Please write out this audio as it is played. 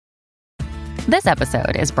This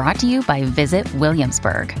episode is brought to you by Visit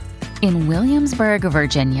Williamsburg. In Williamsburg,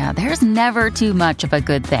 Virginia, there's never too much of a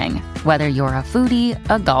good thing. Whether you're a foodie,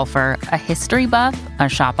 a golfer, a history buff, a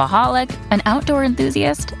shopaholic, an outdoor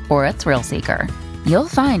enthusiast, or a thrill seeker, you'll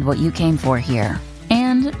find what you came for here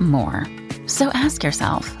and more. So ask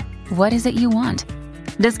yourself, what is it you want?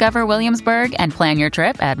 Discover Williamsburg and plan your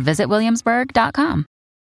trip at visitwilliamsburg.com.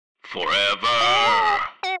 Forever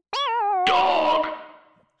Dog.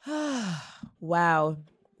 Wow.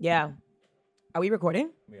 Yeah. Are we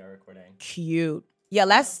recording? We are recording. Cute. Yeah,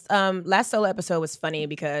 last solo episode was funny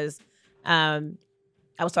because I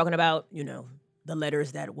was talking about, the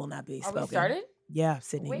letters that will not be spoken. We started? Yeah,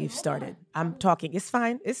 Sydney, Wait, we've hold started. on. I'm talking. It's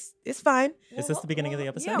fine. It's fine. Is this the beginning of the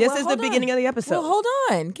episode? Yeah, This well, is the hold on. beginning of the episode. Well, hold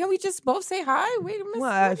on. Can we just both say hi? Wait a minute.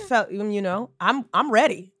 Well, I felt, I'm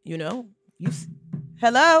ready,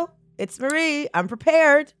 Hello, it's Marie. I'm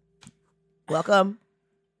prepared. Welcome,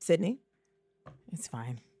 Sydney. It's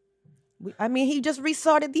fine. He just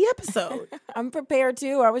restarted the episode. I'm prepared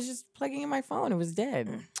too. I was just plugging in my phone. It was dead.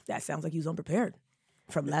 That sounds like you was unprepared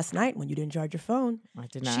from last night when you didn't charge your phone. I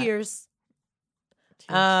did not. Cheers.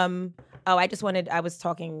 Cheers. I was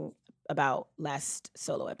talking about last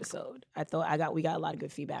solo episode. We got a lot of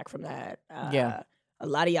good feedback from that. Yeah. A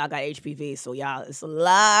lot of y'all got HPV, so y'all, it's a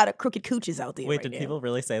lot of crooked cooches out there. Wait, right did now. people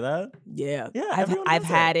really say that? Yeah. Yeah, I've everyone has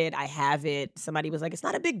had it. I have it. Somebody was like, it's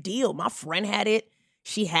not a big deal. My friend had it.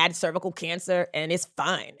 She had cervical cancer and it's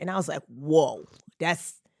fine. And I was like, whoa, that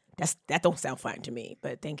don't sound fine to me.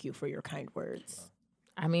 But thank you for your kind words.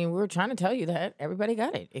 I mean, we were trying to tell you that everybody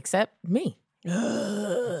got it except me.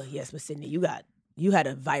 Yes, but Sydney, you had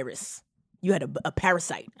a virus. You had a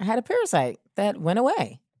parasite. I had a parasite that went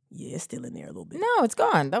away. Yeah, it's still in there a little bit. No, it's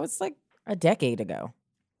gone. That was like a decade ago.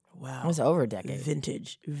 Wow. It was over a decade.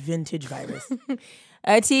 Vintage virus.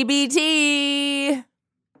 A TBT.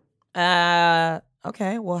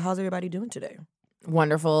 Okay. Well, how's everybody doing today?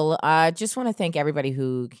 Wonderful. I just want to thank everybody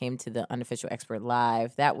who came to the Unofficial Expert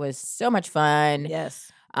Live. That was so much fun.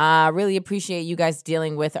 Yes. Really appreciate you guys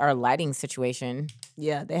dealing with our lighting situation.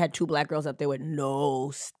 Yeah, they had two black girls up there with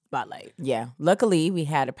no spotlight. Yeah. Luckily, we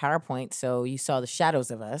had a PowerPoint, so you saw the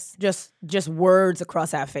shadows of us. Just words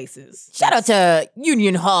across our faces. Shout out to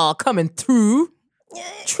Union Hall coming through. I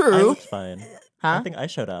True. looked fine. Huh? I think I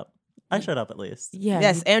showed up. I showed up at least. Yeah.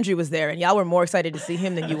 Yes, Andrew was there, and y'all were more excited to see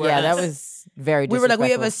him than you were. Yeah, us. that was very We were like,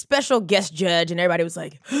 we have a disrespectful. special guest judge, and everybody was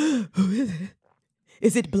like, who is it?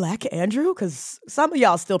 Is it Black Andrew? Because some of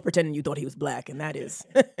y'all still pretending you thought he was black, and that is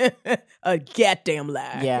a goddamn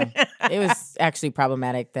lie. Yeah. It was actually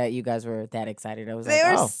problematic that you guys were that excited. I was They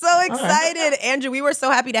like, were oh. so excited. Andrew, we were so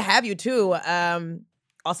happy to have you, too.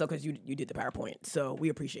 Also, because you did the PowerPoint, so we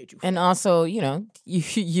appreciate you. And also,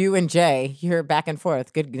 you and Jay, you're back and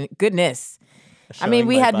forth. Goodness. I mean, Showing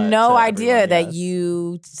we my had butt no to idea everyone, that yes.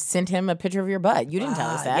 you sent him a picture of your butt. You didn't tell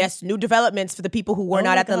us that. Yes, new developments for the people who were Oh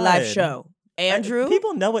not my at the live God. show. Andrew?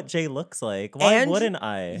 People know what Jay looks like. Why Andrew- wouldn't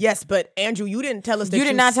I? Yes, but Andrew, you didn't tell us that You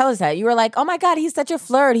did not tell us that. You were like, oh my God, he's such a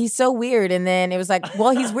flirt. He's so weird. And then it was like,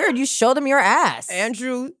 well, he's weird. You showed him your ass.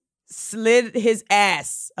 Andrew slid his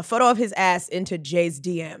ass, a photo of his ass, into Jay's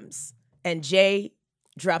DMs. And Jay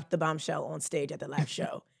dropped the bombshell on stage at the live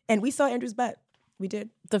show. And we saw Andrew's butt. We did.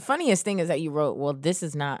 The funniest thing is that you wrote, well, this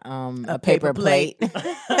is not a paper plate.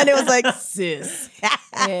 And it was like, sis,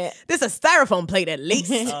 Yeah. this is a styrofoam plate at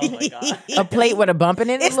least. Oh my God. A plate with a bump in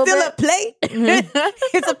it. It's a little still bit. a plate.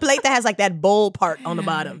 It's a plate that has like that bowl part on the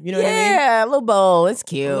bottom. You know what I mean? Yeah, a little bowl. It's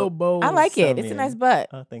cute. A little bowl. I like So it. It's a mean. nice butt.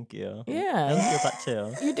 Oh, thank you. I Yeah. like your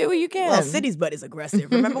butt too. You do what you can. Well, Sydney's butt is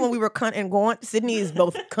aggressive. Remember when we were cunt and gaunt? Sydney is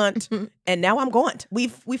both cunt and now I'm gaunt. We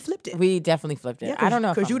flipped it. We definitely flipped it. Yeah, I don't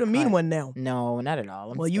know. because you're the mean one now. No, not at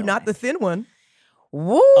all. I'm Well, you're still not the nice. thin one.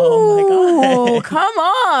 Woo! Oh my God. Come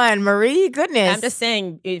on, Marie. Goodness. I'm just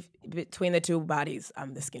saying, if between the two bodies,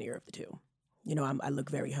 I'm the skinnier of the two. I look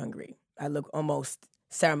very hungry. I look almost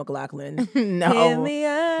Sarah McLachlan. no, In the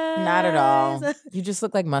not at all. eyes. You just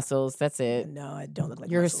look like muscles. That's it. No, I don't look like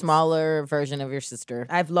You're muscles. a smaller version of your sister.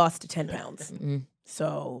 I've lost 10 pounds. Mm.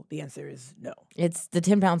 So the answer is no. It's the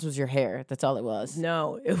 10 pounds was your hair. That's all it was.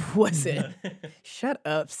 No, it wasn't. Shut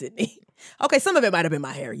up, Sydney. Okay, some of it might have been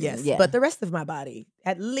my hair, yes. Yeah. But the rest of my body,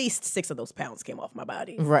 at least 6 of those pounds came off my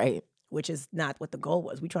body, Right. which is not what the goal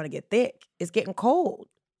was. We're trying to get thick. It's getting cold.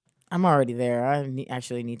 I'm already there. I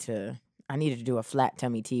actually need to. I needed to do a flat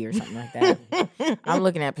tummy tea or something like that. I'm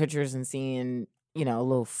looking at pictures and seeing, a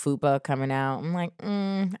little fupa coming out. I'm like,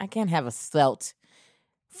 I can't have a svelte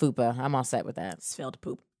fupa. I'm all set with that. Svelte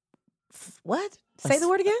poop. What? Say the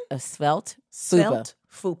word again. A svelte fupa. Svelte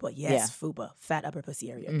fupa. Yes, Yeah. fupa. Fat upper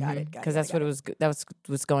pussy area. Got it. Because that's what it was. That was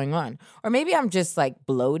what's going on. Or maybe I'm just like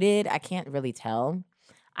bloated. I can't really tell.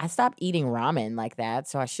 I stopped eating ramen like that,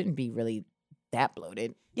 so I shouldn't be really that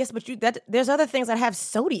bloated. Yes, but there's other things that have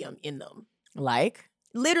sodium in them. Like,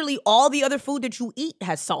 Literally, all the other food that you eat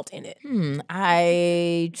has salt in it.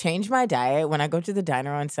 I changed my diet. When I go to the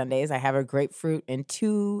diner on Sundays, I have a grapefruit and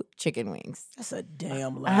 2 chicken wings. That's a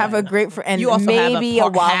damn lie. I have a grapefruit and You also have maybe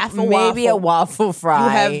half a maybe a waffle. waffle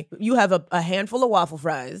fry. You have a handful of waffle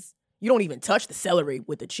fries. You don't even touch the celery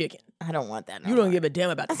with the chicken. I don't want that. No You don't more. give a damn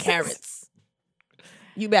about the carrots.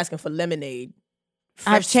 You be asking for lemonade.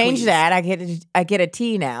 I've fresh changed squeeze. that. I get a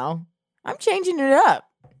tea now. I'm changing it up.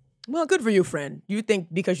 Well, good for you, friend. You think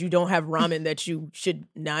because you don't have ramen that you should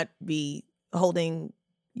not be holding,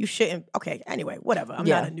 you shouldn't. Okay, anyway, whatever. I'm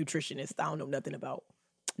not a nutritionist. I don't know nothing about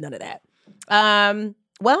none of that.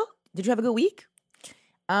 Well, did you have a good week?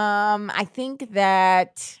 I think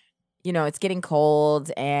that, it's getting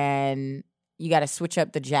cold and you got to switch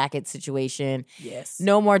up the jacket situation. Yes.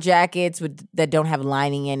 No more jackets that don't have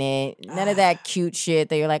lining in it. None of that cute shit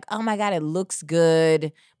that you're like, oh my God, it looks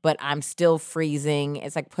good, but I'm still freezing.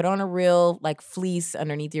 It's like, put on a real fleece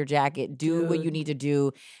underneath your jacket. Do what you need to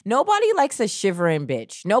do. Nobody likes a shivering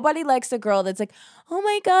bitch. Nobody likes a girl that's like, oh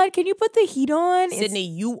my God, can you put the heat on? Sydney,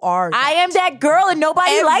 you are. I am that girl and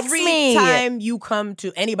nobody likes me. Every time you come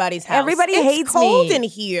to anybody's house, Everybody it's hates cold me. in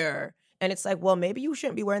here. And it's like, well, maybe you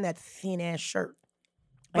shouldn't be wearing that thin ass shirt.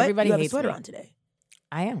 But Everybody you have hates a sweater me. on today.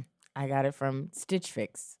 I am. I got it from Stitch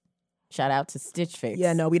Fix. Shout out to Stitch Fix.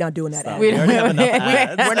 Yeah, no, we're not doing that Stop. ad. We already have enough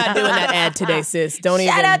ads. We're not doing that ad today, sis. Don't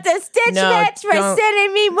even. Shout out to Stitch No, Fix for don't.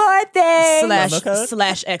 sending me more things. Promo code?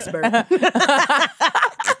 slash expert.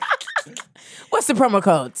 What's the promo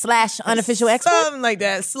code? / unofficial expert? Something like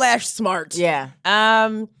that. / smart. Yeah.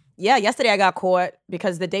 Yeah, yesterday I got caught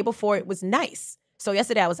because the day before it was nice. So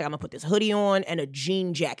yesterday I was like, I'm gonna put this hoodie on and a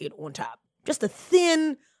jean jacket on top. Just a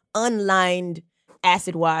thin, unlined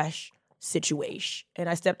acid wash situation. And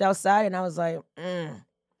I stepped outside and I was like,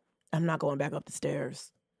 I'm not going back up the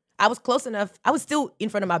stairs. I was close enough. I was still in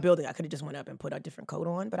front of my building. I could have just went up and put a different coat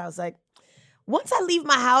on. But I was like, once I leave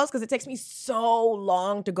my house, because it takes me so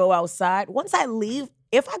long to go outside, once I leave,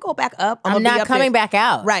 if I go back up, I'm gonna be not up coming there. back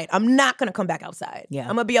out. Right. I'm not going to come back outside. Yeah. I'm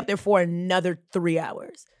going to be up there for another 3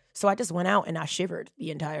 hours. So I just went out and I shivered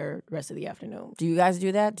the entire rest of the afternoon. Do you guys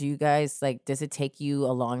do that? Do you guys, does it take you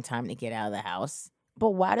a long time to get out of the house? But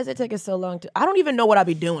why does it take us so long to? I don't even know what I'll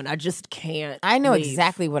be doing. I just can't. I know leave.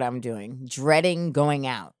 exactly what I'm doing. Dreading going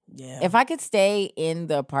out. Yeah. If I could stay in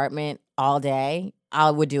the apartment all day,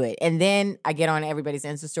 I would do it. And then I get on everybody's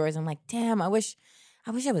Insta stories. I'm like, damn, I wish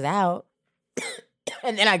I was out.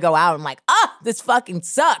 And then I go out. I'm like, this fucking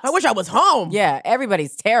sucks. I wish I was home. Yeah,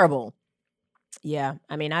 everybody's terrible. Yeah.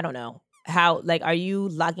 I mean, I don't know. How, are you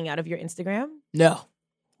logging out of your Instagram? No.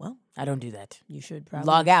 Well, I don't do that. you should probably.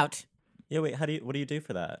 Log out. Yeah, wait, what do you do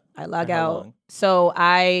for that? I log For how out. long? So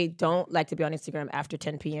I don't like to be on Instagram after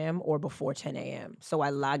 10 p.m. or before 10 a.m. So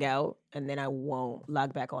I log out and then I won't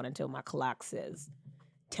log back on until my clock says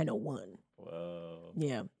 10:01. Whoa.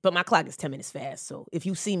 Yeah, but my clock is 10 minutes fast. So if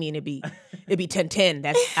you see me and it'd be 10:10,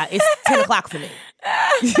 that's it's 10 o'clock for me.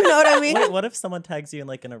 You know what I mean? What if someone tags you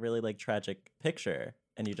in a really tragic picture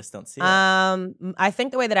and you just don't see it? I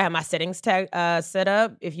think the way that I have my settings set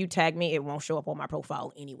up, if you tag me, it won't show up on my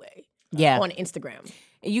profile anyway. Yeah. On Instagram.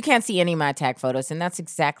 You can't see any of my tag photos, and that's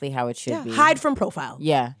exactly how it should be. Hide from profile.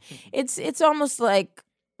 Yeah. It's almost like,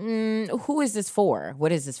 who is this for?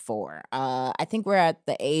 What is this for? I think we're at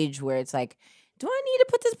the age where it's like, do I need to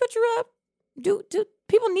put this picture up? Do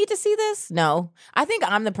people need to see this? No. I think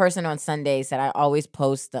I'm the person on Sundays that I always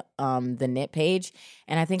post the knit page,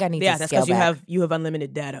 and I think I need to that's scale because back. you have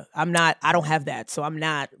unlimited data. I don't have that, so I'm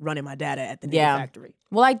not running my data at the knitting factory.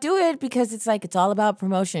 Well, I do it because it's all about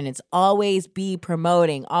promotion. It's always be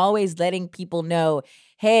promoting, always letting people know,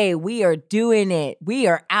 hey, we are doing it. We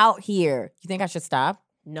are out here. You think I should stop?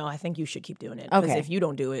 No, I think you should keep doing it. Because Okay. if you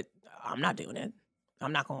don't do it, I'm not doing it.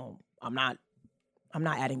 I'm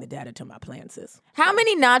not adding the data to my plan, sis. How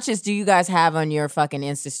many notches do you guys have on your fucking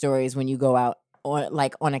Insta stories when you go out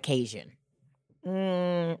on occasion?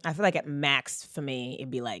 I feel like at max for me,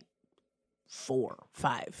 it'd be 4,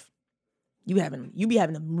 5. You be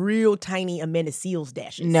having them real tiny Amanda Seals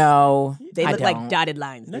dashes. No, They I look like don't. dotted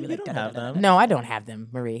lines. No, They be you like don't da- have da- da- da- them. No, I don't have them,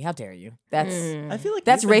 Marie. How dare you? That's I feel like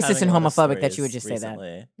That's you've been racist having and a lot of homophobic that you would stories just say that.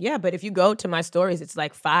 recently. Yeah, but if you go to my stories, it's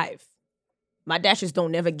 5. My dashes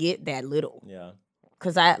don't never get that little. Yeah.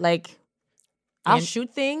 Because I'll And-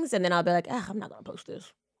 shoot things and then I'll be like, I'm not going to post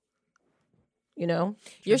this. You know?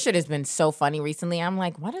 Your shit has been so funny recently. I'm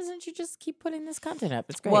like, why doesn't you just keep putting this content up?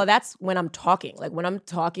 It's great. Well, that's when I'm talking. Like when I'm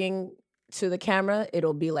talking to the camera,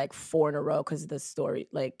 it'll be like 4 in a row because the story,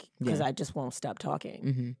 like, because Yeah. I just won't stop talking.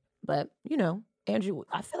 Mm-hmm. But, you know, Andrew,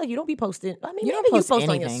 I feel like you don't be posting. I mean, You don't maybe post you post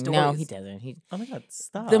anything. on your stories. No, he doesn't. Oh my god,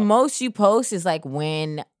 stop. The most you post is like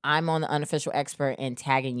when I'm on the Unofficial Expert and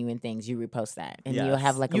tagging you in things, you repost that. And you'll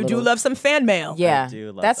have Yes. like a You little... do love some fan mail. Yeah. I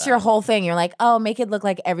do love That's your that. whole thing. You're like, oh, make it look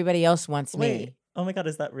like everybody else wants Wait. me. Oh my god,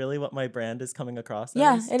 is that really what my brand is coming across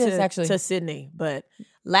Yeah, as? it is actually. To Sydney. But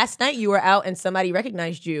last night you were out and somebody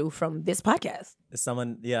recognized you from this podcast.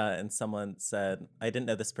 Someone said, I didn't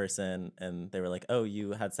know this person, and they were like, oh,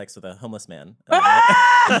 you had sex with a homeless man. And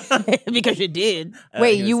I'm like- Because you did.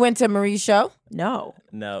 Wait, he you was- went to Marie's show? No.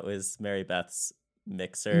 No, it was Mary Beth's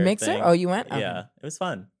mixer. Mixer? thing. Oh, you went? Okay. Yeah, it was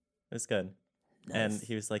fun. It was good. And Nice.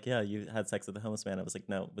 he was like, yeah, you had sex with a homeless man. I was like,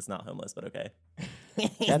 no, it was not homeless, but okay.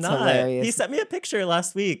 That's Not. hilarious. He sent me a picture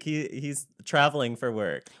last week. He's traveling for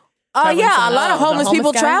work. Oh, Traveling yeah. A to- lot of the homeless homeless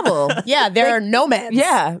people guy? travel. Yeah, they're nomads.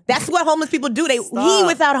 Yeah. That's what homeless people do. He Stop.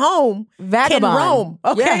 without home Vagabond. can roam.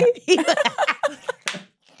 Okay.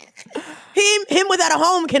 Him without a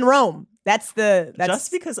home can roam. That's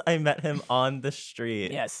Just because I met him on the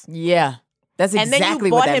street. yes. Yeah. That's And exactly then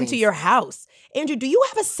you what brought that him to means. your house. Andrew, do you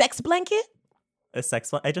have a sex blanket? A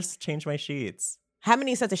sex one. I just changed my sheets. How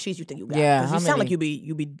many sets of sheets you think you got? Yeah, 'Cause how you sound like many?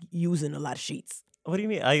 you be using a lot of sheets. What do you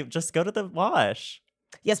mean? I just go to the wash.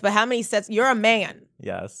 Yes, but how many sets? You're a man,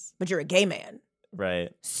 Yes. but you're a gay man. Right.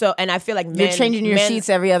 So, and I feel like men. You're changing your men- sheets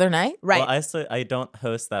every other night? Right. Well, I don't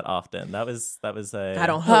host that often. That was a. I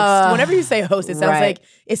don't host. Whenever you say host, it sounds right. like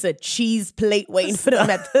it's a cheese plate waiting for them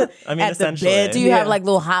at the, I mean, at the essentially. bed. Do you Yeah. have like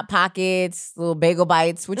little Hot Pockets, little bagel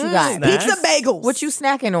bites? What you got? Snacks? pizza bagels? What you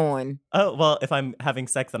snacking on? Oh well, if I'm having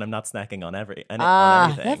sex, then I'm not snacking on on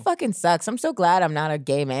anything. That fucking sucks. I'm so glad I'm not a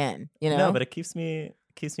gay man. You know? No, but it keeps me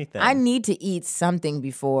thin. I need to eat something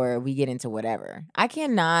before we get into whatever. I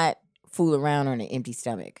cannot fool around on an empty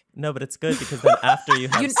stomach. No, but it's good because then after you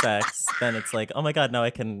have sex, then it's like, oh my god, now I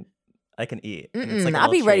can eat. And it's like a I'll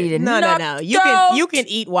be little ready treat. to No. knock You can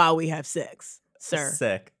eat while we have sex, sir.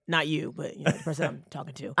 Sick. Not you, but you know, the person I'm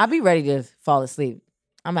talking to. I'll be ready to fall asleep.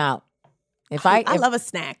 I'm out. I love a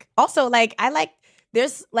snack. Also, like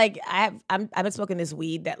there's like I've been smoking this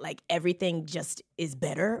weed that like everything just is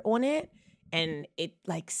better on it, and it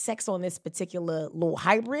like sex on this particular little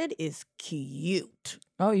hybrid is cute.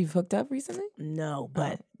 Oh, you've hooked up recently? No,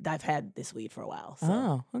 but I've had this weed for a while. So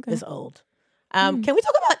Oh, okay. it's old. Can we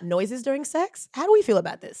talk about noises during sex? How do we feel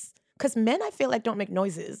about this? Because men, I feel like, don't make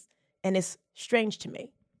noises, and it's strange to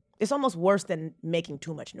me. It's almost worse than making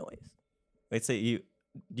too much noise. Wait, so you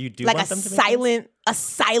do Like want a them to make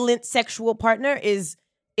silent sexual partner is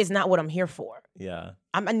not what I'm here for. this? Yeah.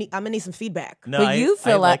 I'm gonna need some feedback. No, But you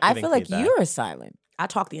feel I giving feel like feedback. you're silent. I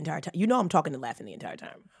talk the entire time. You know I'm talking and laughing the entire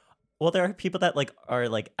time. Well, there are people that like are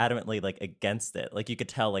like adamantly like against it. Like you could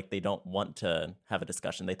tell like they don't want to have a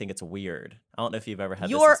discussion. They think it's weird. I don't know if you've ever had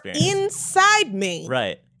You're this experience. inside me,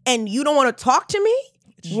 Right. and you don't want to talk to me?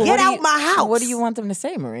 Well, Get what do out you- my house. What do you want them to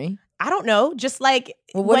say, Marie? I don't know. Just like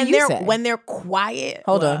Well, what do you say? when they're quiet.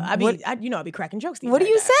 Hold well, on. I What- be cracking jokes. the What do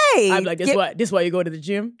entire you time. say? I'm like, this why you go to the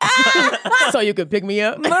gym? So you could pick me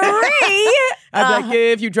up? Marie. I'd be like,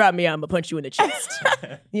 if you drop me, I'm gonna punch you in the chest.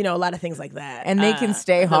 You know, a lot of things like that. And they can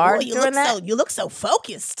stay I'd be like, hard "Boy, you doing look that? you look so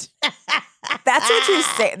focused. That's what you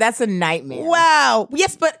say. That's a nightmare. Wow.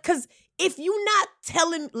 Yes, but because if you not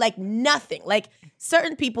telling like nothing, like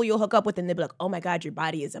certain people you'll hook up with and they'll be like, oh my God, your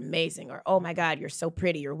body is amazing, or oh my God, you're so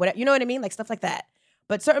pretty, or whatever. You know what I mean? Like stuff like that.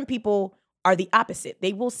 But certain people are the opposite.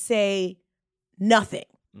 They will say nothing,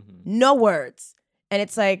 Mhm. no words. And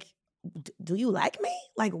it's like, do you like me?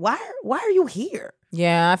 Like, why are you here?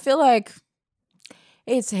 Yeah, I feel like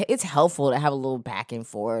it's helpful to have a little back and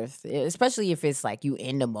forth, especially if it's like you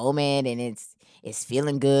in the moment and it's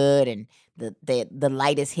feeling good and the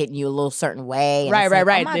light is hitting you a little certain way. And it's like,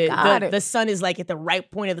 Right. Oh my God. The sun is like at the right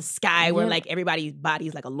point of the sky where Yeah. like everybody's body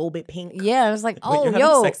is like a little bit pink. Yeah, it was like, Wait, oh, you're yo,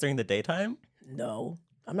 having sex during the daytime? No,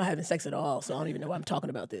 I'm not having sex at all, so I don't even know why I'm talking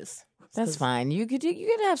about this. that's fine. You could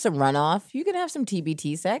have some runoff. You could have some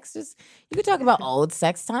TBT sex. You could talk about old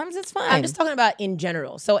sex times. It's fine. I'm just talking about in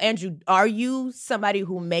general. So, Andrew, are you somebody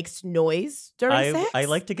who makes noise during sex? I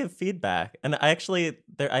like to give feedback, and I actually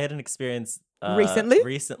I had an experience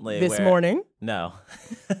Recently this where- morning. No,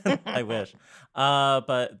 I wish.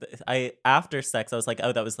 But after sex, I was like,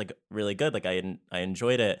 oh, that was like really good. Like I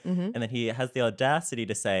enjoyed it. Mhm. And then he has the audacity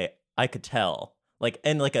to say, I could tell, like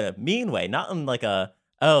in like a mean way, not in like a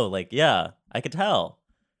like yeah, I could tell.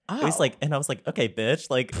 Oh, He's like, and I was like, okay, bitch,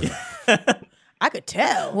 like. I could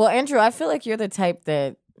tell. Well, Andrew, I feel like you're the type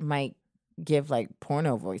that might give like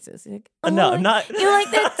porno voices. You're like, No, I'm not. You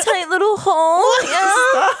like that tight little hole?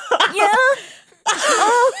 Yeah. Yeah.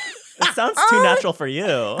 It sounds too natural for you.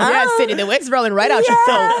 Yeah, Sydney, the wig's rolling right out your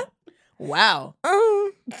throat. Wow.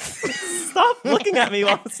 Stop looking at me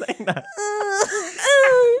while I'm saying that.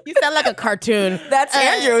 You sound like a cartoon. That's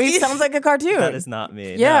Andrew. He sounds like a cartoon. That is not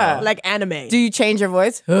me. Yeah. No. Like anime. Do you change your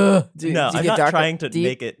voice? Do you No, I'm get not darker, trying to deep?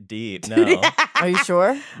 make it deep. No. Are you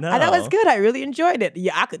sure? No. I know it's good. I really enjoyed it.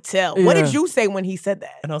 Yeah, I could tell. What Yeah. did you say when he said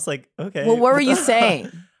that? And I was like, okay. Well, what were you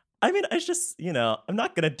saying? I mean, I just, I'm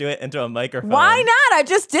not going to do it into a microphone. Why not? I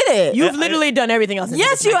just did it. You've literally done everything else.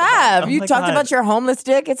 Yes, you have. Oh You my talked God. about your homeless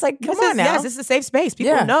dick. It's like, come on now. Yes, this is a safe space.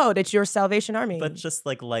 People Yeah. know that you're Salvation Army. But just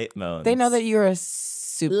like light moans. They know that you're a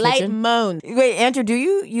soup light kitchen. moans. Wait, Andrew, do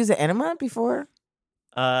you use an enema before?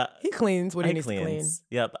 He cleans when he I needs to clean. cleans.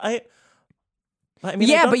 Yeah, but I mean,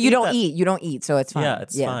 Yeah, but you don't that- eat. You don't eat, so it's fine. Yeah,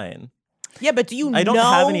 it's fine. Yeah, but do you I don't know,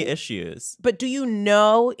 have any issues. But do you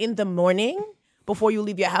know in the morning before you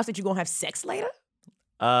leave your house that you're going to have sex later?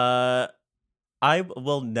 I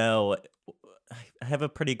will know. I have a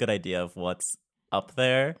pretty good idea of what's up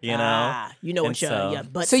there, you know? You know And what your, so- your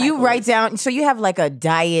butt So you cycle write is. down. So you have like a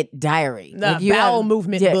diet diary. The Like you bowel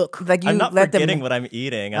movement book. Like you I'm not let forgetting them. what I'm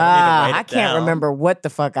eating. I don't need to write it I can't down. remember what the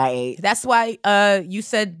fuck I ate. That's why you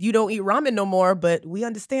said you don't eat ramen no more, but we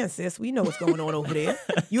understand, sis. We know what's going on over there.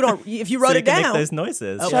 You don't. If you wrote so you it can down. make those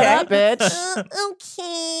noises. Okay. Shut up, bitch.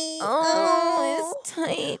 Okay. Oh, it's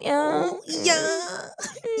tight. Yeah.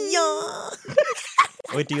 Yeah.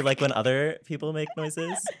 Wait, do you like when other people make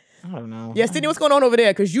noises? I don't know. Yeah, Sydney, what's going on over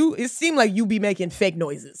there? Because it seemed like you be making fake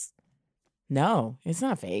noises. No, it's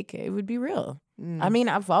not fake. It would be real. Mm. I mean,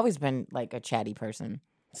 I've always been like a chatty person.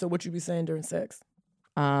 So what you be saying during sex?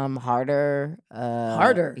 Harder.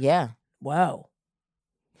 Harder? Yeah. Wow.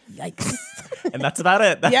 Yikes. And that's about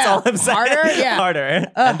it. That's Yeah, all I'm saying. harder? Yeah.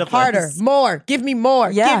 Harder. End of Harder. list. More. Give me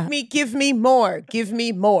more. Yeah. Give me more. Give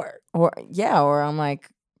me more. Or I'm like,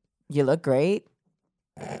 you look great.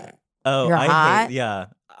 Oh, You're I hot. hate. Yeah,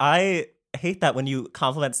 I hate that when you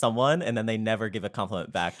compliment someone and then they never give a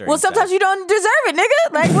compliment back. During Well, sometimes sex. you don't deserve it,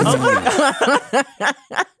 nigga. Like, what's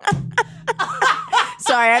Oh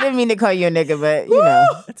Sorry, I didn't mean to call you a nigga, but you know.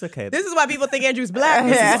 It's okay. This is why people think Andrew's black.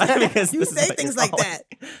 Yeah. Because You this is say what things you like call that.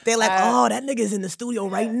 They're like, oh, that nigga's in the studio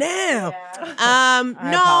right now. I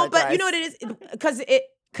No, but you apologize. know what it is?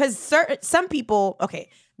 Because some people, okay,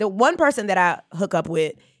 the one person that I hook up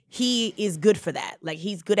with, he is good for that. Like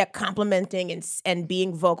he's good at complimenting and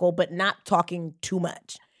being vocal, but not talking too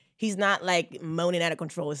much. He's not like moaning out of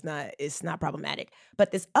control. It's not problematic.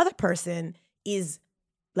 But this other person is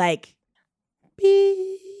like,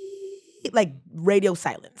 beep, like radio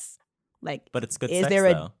silence. Like, But it's good is sex,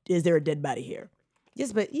 there though. is there a dead body here?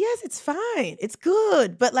 Yes, it's fine. It's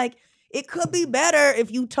good. But like, it could be better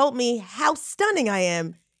if you told me how stunning I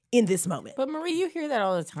am in this moment. But Marie, you hear that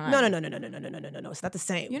all the time. No. It's not the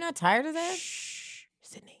same. You're not tired of that? Shh,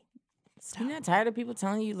 Sydney. Stop. You're not tired of people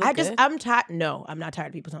telling you you look good? I'm tired. No, I'm not tired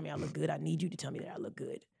of people telling me I look good. I need you to tell me that I look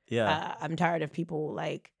good. Yeah. I'm tired of people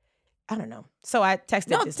like, I don't know. So I texted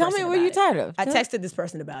No, this tell me person what about you're it. tired of. I Tell- texted this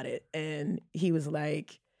person about it, and he was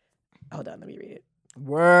like, hold on, let me read it.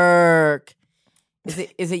 Work.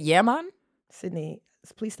 Is it Yaman? Sydney,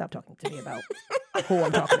 please stop talking to me about who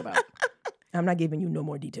I'm talking about. I'm not giving you no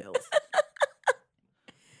more details.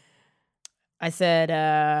 I said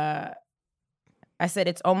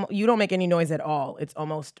it's almost, you don't make any noise at all. It's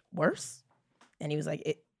almost worse. And he was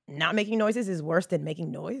like, not making noises is worse than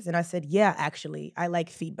making noise. And I said, yeah, actually, I like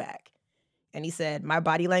feedback. And he said, my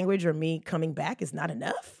body language or me coming back is not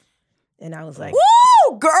enough. And I was like,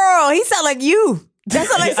 Woo, girl, he sound like you. That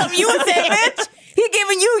sound like something you would say, bitch. He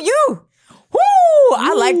giving you. Woo,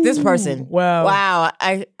 I like this person. Wow. Wow.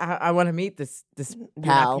 I want to meet this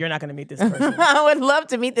pal. you're not going to meet this person. I would love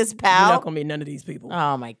to meet this You're pal. not going to meet none of these people.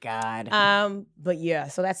 Oh my God. But yeah,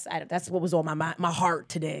 so that's what was on my mind, my heart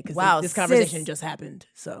today, because Wow, this conversation sis. just happened.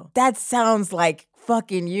 So That sounds like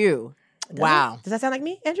fucking you. Wow. does that sound like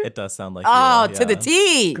me, Andrew? It does sound like Oh, you, to the yeah.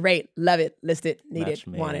 T. Great, love it, list it, need Match it,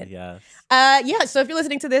 made, want it. Yes. Yeah. So if you're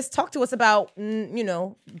listening to this, talk to us about, do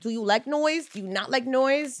you like noise? Do you not like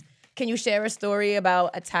noise? Can you share a story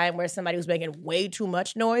about a time where somebody was making way too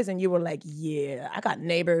much noise and you were like, yeah, I got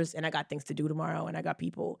neighbors and I got things to do tomorrow and I got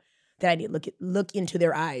people that I need to look into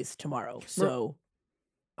their eyes tomorrow. So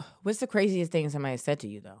What's the craziest thing somebody said to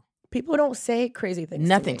you, though? people don't say crazy things.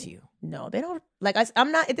 Nothing to to me. you. No, they don't. Like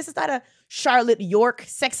I'm not. This is not a Charlotte York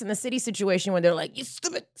Sex in the City situation where they're like, "You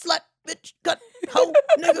stupid slut, bitch, gut, hoe,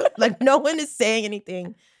 nigga." Like no one is saying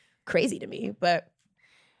anything crazy to me. But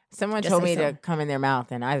Someone Just told say me to so. come in their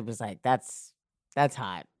mouth, and I was like, "That's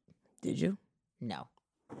hot." did you? No.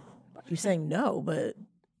 You're saying no, but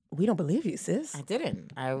we don't believe you, sis. I didn't.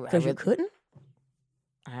 Because you couldn't?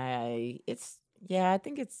 I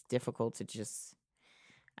think it's difficult to just.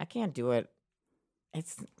 I can't do it.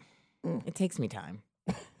 It takes me time.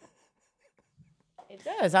 It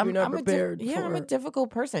does. I'm not prepared I'm a for- difficult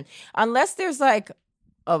person. Unless there's like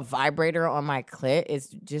a vibrator on my clit, it's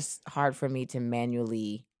just hard for me to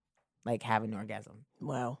manually like have an orgasm.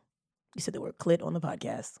 Wow. You said the word clit on the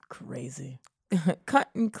podcast. Crazy. Cunt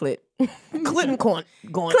and clit. Clit and cunt.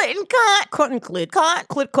 Going. Clit and cunt. Cunt and clit. Cunt.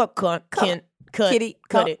 Clit, cunt. Cut. Kitty.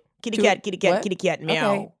 Cut it. Kitty to cat, it. kitty cat, What? kitty cat,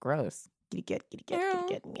 meow. Okay, gross. Kitty cat, kitty cat, Meow.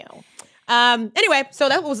 kitty cat, meow. Anyway, so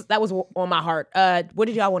that was on my heart. What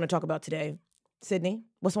did y'all want to talk about today? Sydney,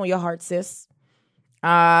 what's on your heart, sis?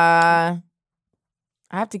 I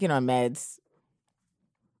have to get on meds.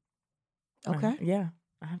 Okay. Yeah,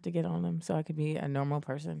 I have to get on them so I could be a normal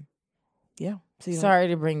person. Yeah. So Sorry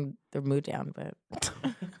to bring the mood down, but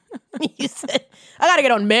you said I gotta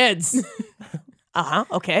get on meds.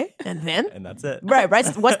 Okay. And then? And that's it. Right. What's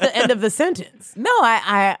the end of the sentence? no,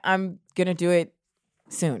 I'm gonna do it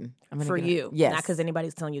soon. I'm gonna For get it. you. Yes. Not because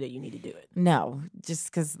anybody's telling you that you need to do it. No, just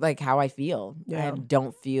because like how I feel. Yeah. I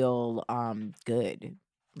don't feel good.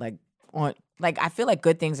 I feel like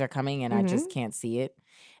good things are coming and I just can't see it.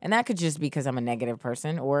 And that could just be because I'm a negative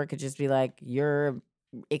person, or it could just be like you're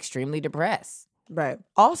extremely depressed. Right.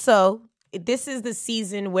 Also, this is the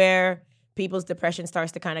season where people's depression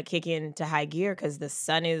starts to kind of kick into high gear because the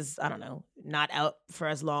sun is, I don't know, not out for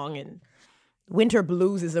as long, and winter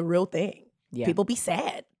blues is a real thing. Yeah. People be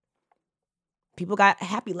sad. People got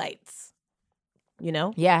happy lights. You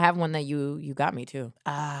know? Yeah, I have one that you got me too.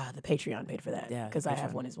 The Patreon paid for that. Yeah, Because I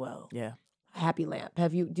have Patreon. one as well. Yeah. Happy lamp.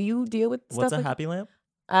 Do you deal with What's stuff a like happy lamp?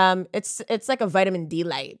 It's like a vitamin D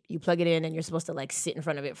light. You plug it in and you're supposed to like sit in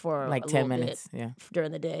front of it for Like a 10 little minutes. bit Yeah.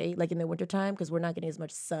 during the day, like in the wintertime, because we're not getting as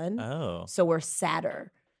much sun. Oh. So we're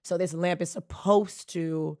sadder. So this lamp is supposed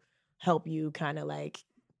to help you kind of like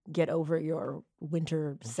get over your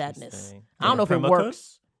winter sadness. Interesting. I don't know if it Promo code?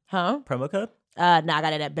 works. Huh? Promo code? Nah, I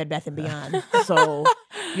got it at Bed Bath & Beyond. So,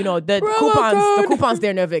 the Promo the code. coupons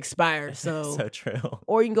there never expire. So, So true.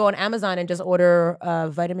 or you can go on Amazon and just order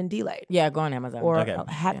vitamin D light Yeah, go on Amazon. or Okay.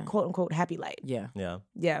 Yeah. quote unquote happy light. Yeah. Yeah.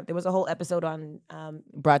 Yeah, there was a whole episode on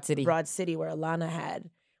Broad City. Broad City where Alana had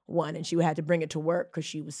one and she had to bring it to work because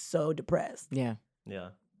she was so depressed. Yeah. Yeah.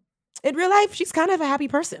 In real life, she's kind of a happy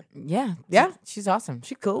person. Yeah. Yeah. She's awesome.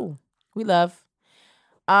 She's cool. We love.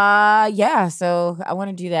 So I want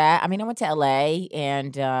to do that. I mean, I went to LA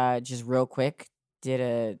and just real quick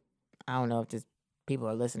I don't know if this people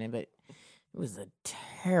are listening, but it was a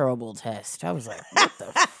terrible test. I was like, what the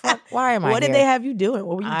fuck? Why am I What here? did they have you doing?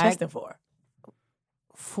 What were you I- testing for?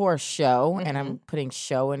 For a show, and I'm putting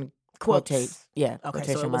show in Quotes. yeah, Okay,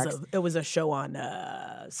 quotation so marks. it was a show on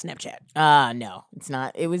Snapchat. No, it's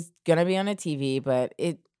not. It was gonna be on a TV, but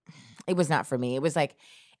it was not for me. It was like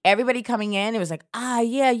everybody coming in. It was like,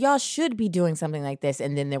 yeah, y'all should be doing something like this,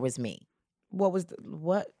 and then there was me. What was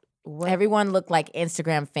what? Everyone looked like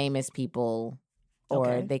Instagram famous people, or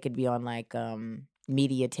Okay. they could be on like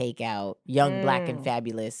Media Takeout, Young Black and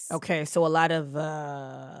Fabulous. Okay, so a lot of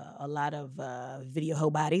video hoe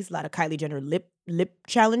bodies, a lot of Kylie Jenner lip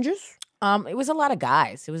challengers. It was a lot of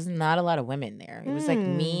guys. It was not a lot of women there. It was like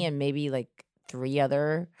me and maybe like 3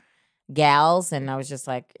 other gals, and I was just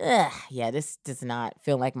like, ugh, yeah, this does not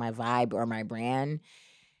feel like my vibe or my brand.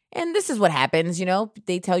 And this is what happens,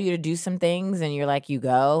 they tell you to do some things and you're like, you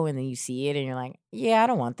go and then you see it and you're like, yeah, I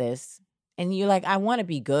don't want this. And you're like, I want to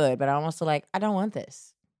be good, but I'm also like, I don't want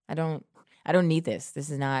this. I don't need this. This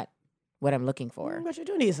is not what I'm looking for. But you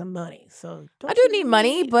do need some money, so I do need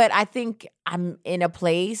money, but I think I'm in a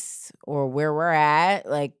place or where we're at,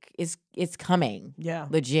 like it's coming. yeah.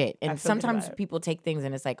 Legit. I And feel good about sometimes it. people take things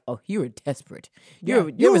and it's like, oh, you were desperate.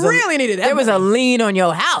 You there was really needed that. there was a lien on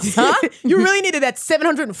your house, huh? You really needed that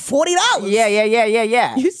 $740.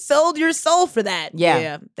 Yeah. You sold your soul for that.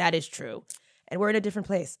 Yeah. That is true. And we're in a different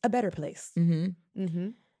place, a better place. Mm-hmm. Mm-hmm.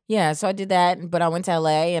 Yeah, so I did that, but I went to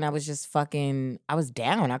LA and I was just I was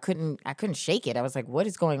down. I couldn't shake it. I was like, what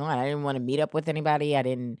is going on? I didn't want to meet up with anybody. I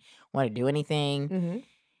didn't want to do anything. Mm-hmm.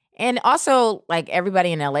 And also, like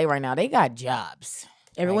everybody in LA right now, they got jobs.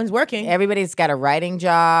 Everyone's working. Everybody's got a writing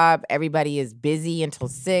job. Everybody is busy until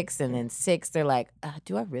 6, and then 6, they're like,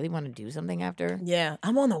 do I really want to do something after? Yeah,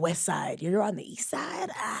 I'm on the west side. You're on the east side.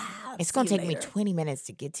 It's going to take me 20 minutes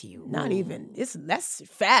to get to you. Not Ooh. even. That's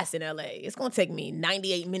fast in LA. It's gonna take me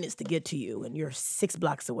 98 minutes to get to you, and you're 6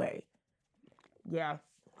 blocks away. Yeah.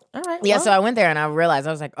 All right. Yeah, well, so I went there and I realized,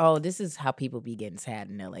 I was like, oh, this is how people be getting sad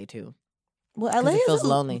in LA too. well, LA it feels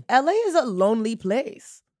lonely. LA is a lonely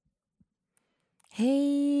place.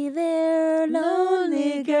 Hey there,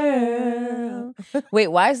 lonely girl. Wait,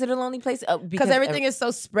 why is it a lonely place? Because everything is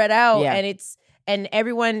so spread out, Yeah. and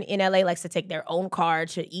everyone in LA likes to take their own car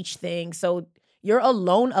to each thing. So you're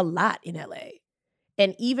alone a lot in LA.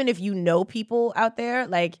 And even if you know people out there,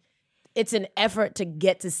 like it's an effort to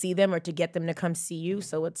get to see them or to get them to come see you.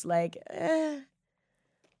 So it's like,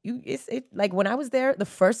 like when I was there the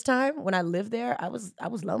first time when I lived there, I was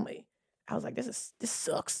lonely. I was like, this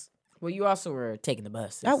sucks. Well, you also were taking the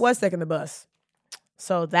bus. I was taking the bus.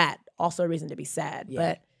 So that also a reason to be sad.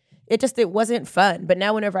 Yeah. But it wasn't fun. But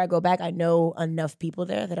now whenever I go back, I know enough people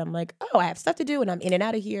there that I'm like, oh, I have stuff to do and I'm in and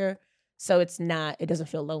out of here. So it doesn't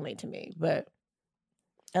feel lonely to me. But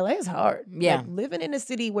LA is hard. Yeah. Like, living in a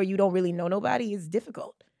city where you don't really know nobody is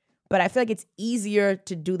difficult. But I feel like it's easier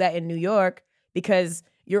to do that in New York because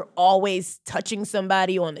you're always touching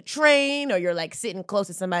somebody on the train or you're like sitting close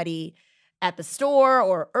to somebody at the store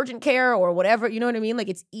or urgent care or whatever. You know what I mean? Like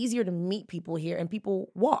it's easier to meet people here and people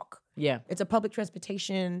walk. Yeah. It's a public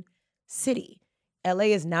transportation city. LA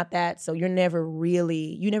is not that. So you never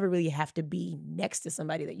really have to be next to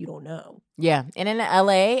somebody that you don't know. Yeah. And in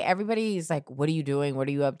LA, everybody's like, what are you doing? What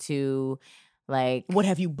are you up to? Like, What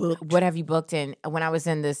have you booked? what have you booked? And when I was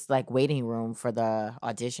in this like waiting room for the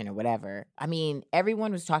audition or whatever, I mean,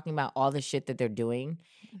 everyone was talking about all the shit that they're doing.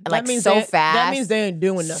 Like so fast. That means they ain't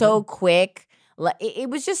doing nothing. So quick. Like it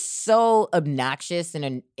was just so obnoxious,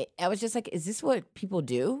 and I was just like, "Is this what people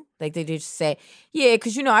do?" Like they just say, "Yeah,"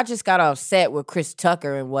 because I just got off set with Chris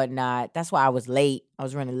Tucker and whatnot. That's why I was late. I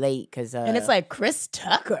was running late because and it's like, Chris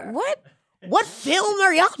Tucker. what? What film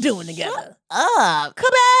are y'all doing together? Up. Come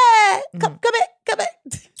back. Come back.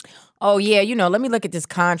 Oh yeah, let me look at this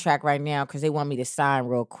contract right now because they want me to sign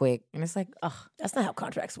real quick, and it's like, oh, That's not how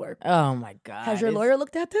contracts work. oh my god. Has your lawyer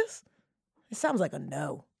looked at this? It sounds like a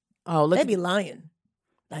no. Oh, look. They'd be lying.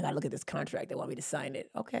 I gotta look at this contract. They want me to sign it.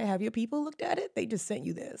 Okay, have your people looked at it? They just sent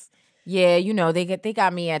you this. Yeah, they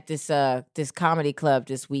got me at this comedy club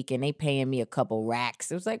this week, and they paying me a couple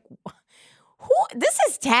racks. It was like, who? This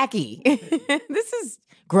is tacky. This is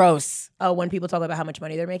gross. Oh, when people talk about how much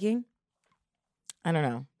money they're making? I don't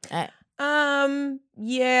know.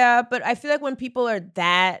 Yeah, but I feel like when people are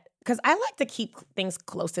that, because I like to keep things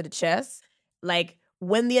close to the chest. Like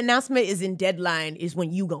when the announcement is in deadline is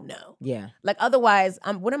when you gonna know. Yeah. Like otherwise,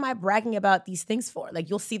 what am I bragging about these things for? Like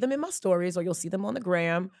you'll see them in my stories, or you'll see them on the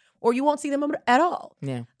gram, or you won't see them at all.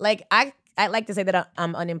 Yeah. Like I like to say that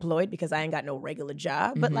I'm unemployed because I ain't got no regular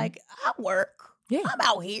job, but like I work. Yeah. I'm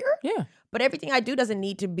out here. Yeah. But everything I do doesn't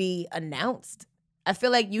need to be announced. I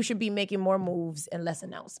feel like you should be making more moves and less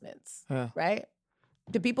announcements, Yeah. right?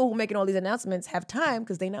 The people who making all these announcements have time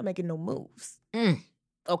because they're not making no moves. Mm.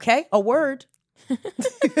 Okay, a word.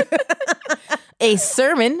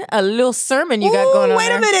 A little sermon you got going on Wait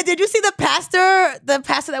there. a minute. Did you see the pastor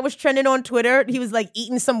that was trending on Twitter? He was like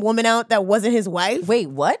eating some woman out that wasn't his wife. Wait,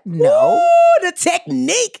 what? No. Ooh, the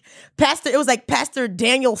technique. It was like Pastor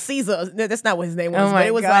Daniel Caesar. No, that's not what his name was. Oh my but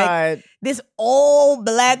it was God. like this old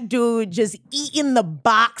black dude just eating the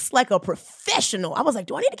box like a professional. I was like,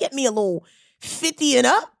 do I need to get me a little 50 and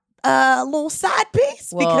up, a little side piece?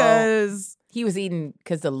 Well, Because he was eating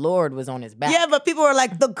because the Lord was on his back. yeah, but people were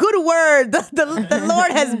like, the good word, the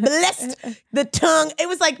Lord has blessed the tongue. It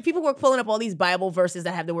was like people were pulling up all these Bible verses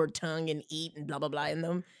that have the word tongue and eat and blah, blah, blah in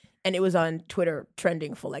them. And it was on Twitter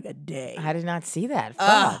trending for like a day. I did not see that.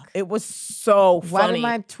 Fuck. It was so Why funny. did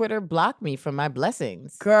my Twitter block me from my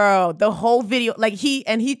blessings? Girl, the whole video, like he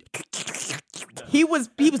was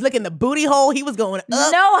licking the booty hole. He was going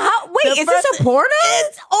up. Wait, is this a porno?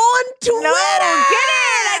 It's on Twitter. No, get it.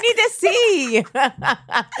 I need to see. Yo,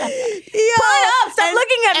 Pull it up. Stop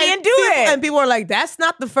looking at me and do it. And people were like, that's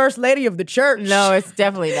not the first lady of the church. No, it's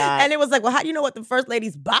definitely not. And it was like, well, how do you know what the first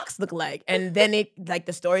lady's box looked like? And then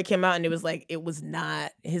the story came out and it was like, it was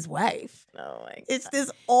not his wife. Oh my God. It's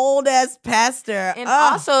this old ass pastor. And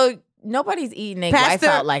also, nobody's eating their wife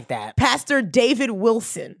out like that. Pastor David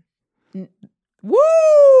Wilson. Woo!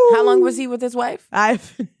 How long was he with his wife?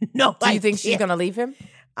 I've no Do you think idea. she's gonna leave him?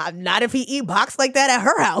 Not if he eat box like that at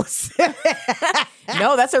her house.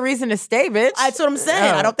 No, that's a reason to stay, bitch. That's what I'm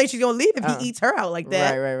saying. Oh. I don't think she's gonna leave if he eats her out like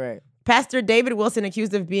that. Right. Pastor David Wilson,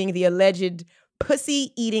 accused of being the alleged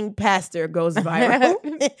pussy-eating pastor, goes viral.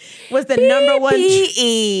 Was the number one.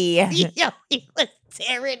 PE. Yo, he was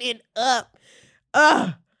tearing it up.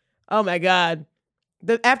 Oh my God.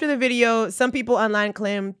 After the video, some people online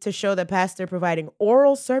claimed to show the pastor providing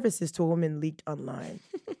oral services to a woman leaked online.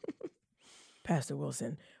 Pastor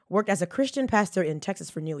Wilson worked as a Christian pastor in Texas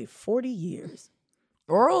for nearly 40 years.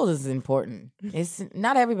 Oral is important. It's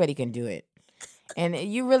not everybody can do it, and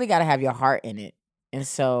you really got to have your heart in it. And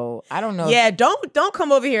so I don't know. Yeah, don't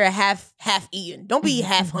come over here half eaten. Don't be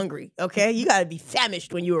half hungry, okay? You gotta be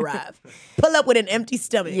famished when you arrive. Pull up with an empty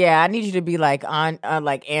stomach. Yeah, I need you to be like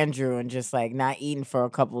like Andrew and just like not eating for a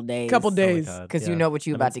couple days. God, Because you know what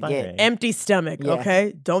you're about to get. inspiring. Empty stomach, Yeah.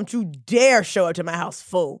 okay? Don't you dare show up to my house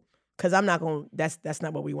full. Cause I'm not gonna that's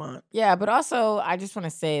not what we want. Yeah, but also I just want to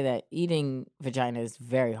say that eating vagina is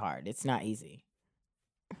very hard. It's not easy.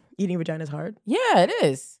 Eating vagina is hard. Yeah, it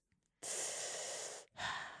is.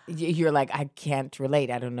 You're like, I can't relate.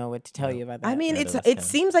 I don't know what to tell you about that. I mean, Yeah, it that's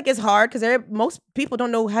seems like it's hard because most people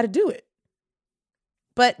don't know how to do it.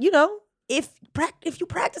 But you know, if you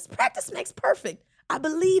practice makes perfect. I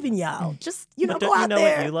believe in y'all. Just But go don't you out know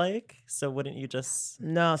there. what you like? So wouldn't you just?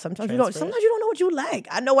 No, sometimes you transfer don't. it? Sometimes you don't know what you like.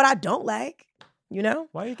 I know what I don't like. You know.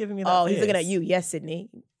 Why are you giving me that? Oh, he's looking at face? you. Yes, Sydney.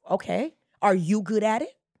 Okay. Are you good at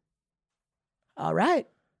it? All right.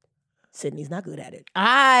 Sydney's not good at it.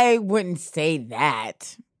 I wouldn't say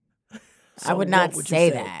that. I So would what not would you say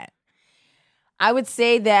that. I would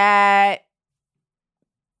say that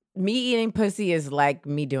me eating pussy is like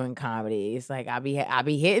me doing comedy. It's like I be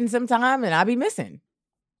hitting sometime and I be missing.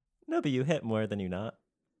 No, but you hit more than you not.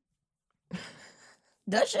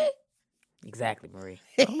 Does she? Exactly, Marie.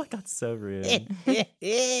 Oh my god, so rude.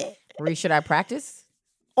 Marie, should I practice?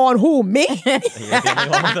 On who? Me? You're the only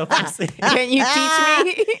one with a pussy. Can you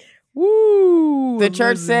teach me? Woo. The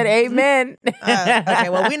church said amen. Okay,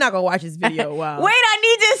 well, we're not gonna watch this video. Wow. Wait, I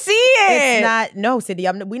need to see it. It's not. No, Sydney.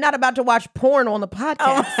 We're not about to watch porn on the podcast.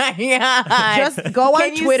 Oh my god! Just go on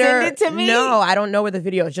Can you Twitter. send it to me? No, I don't know where the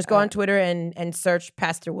video is. Just go on Twitter and search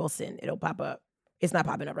Pastor Wilson. It'll pop up. It's not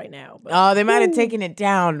popping up right now. But Oh, they might have taken it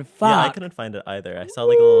down. Fuck. Yeah, I couldn't find it either. I saw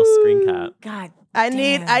like a little screen cap. God. I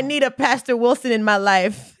damn. need a Pastor Wilson in my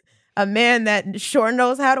life. A man that sure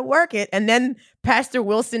knows how to work it. And then Pastor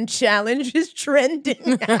Wilson challenge is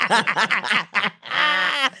trending.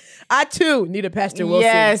 I too need a Pastor Wilson.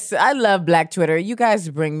 Yes, I love Black Twitter. You guys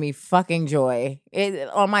bring me fucking joy.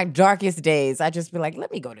 On my darkest days, I just be like, let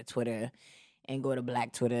me go to Twitter and go to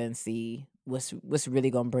Black Twitter and see what's really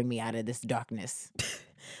gonna bring me out of this darkness.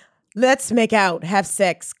 Let's make out, have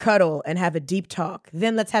sex, cuddle, and have a deep talk.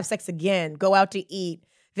 Then let's have sex again, go out to eat,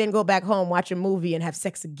 then go back home, watch a movie, and have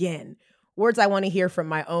sex again. Words I want to hear from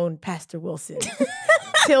my own Pastor Wilson.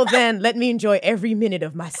 Till then, let me enjoy every minute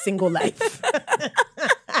of my single life.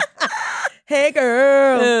 Hey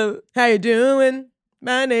girl, how you doing?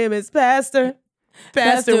 My name is Pastor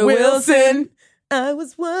Wilson. I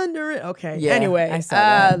was wondering. Okay. Yeah, anyway, I saw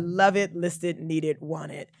that. love it, listed, need it,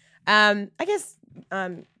 want it. I guess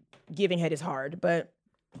giving head is hard, but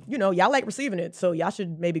y'all like receiving it, so y'all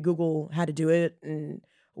should maybe Google how to do it and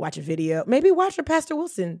watch a video. Maybe watch a Pastor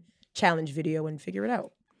Wilson challenge video and figure it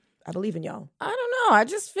out. I believe in y'all. I don't know. I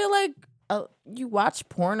just feel like you watch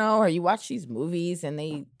porno or you watch these movies and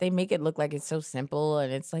they make it look like it's so simple,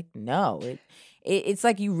 and it's like no. It's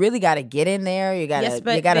like you really got to get in there. You got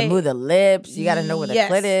to move the lips. You got to know where the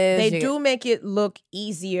clit is. They do make it look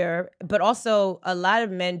easier, but also a lot of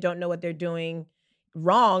men don't know what they're doing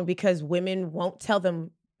wrong because women won't tell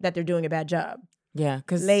them that they're doing a bad job. Yeah,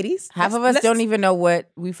 because Ladies, half of us don't even know what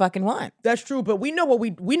we fucking want. That's true, but we know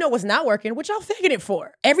we know what's not working. What y'all faking it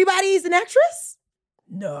for? Everybody's an actress?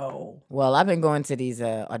 No, Well, I've been going to these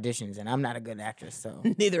auditions, and I'm not a good actress, so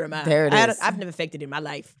neither am I. There it is. I've never faked it in my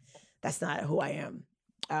life. That's not who I am.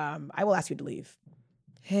 I will ask you to leave.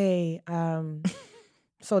 Hey,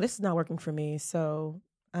 so this is not working for me. So,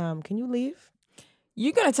 can you leave?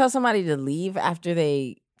 you're gonna tell somebody to leave after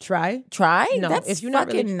they Try. No, that's if you're not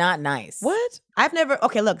fucking really- not nice. What? I've never.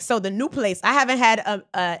 Okay, look. So the new place, I haven't had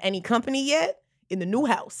any company yet in the new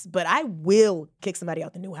house, but I will kick somebody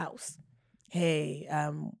out the new house. Hey,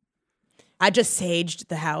 I just saged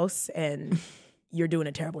the house, and you're doing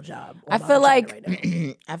a terrible job. on I my feel vagina like right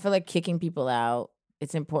now. I feel like kicking people out.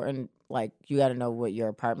 It's important. Like you got to know what your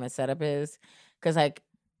apartment setup is, because like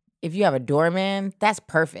if you have a doorman, that's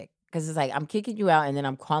perfect. Because it's like I'm kicking you out, and then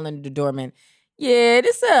I'm calling the doorman. Yeah,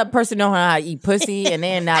 this person know how to eat pussy, and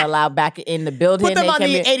they're not allowed back in the building. Put them They on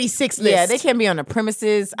can the be- 86 list. Yeah, they can be on the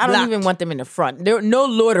premises. I don't Blocked. even want them in the front. There, no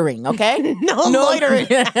loitering, okay? No loitering.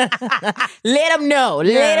 Let them know.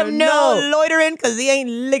 Let them know. No loitering because he ain't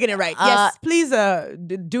licking it right. Yes, please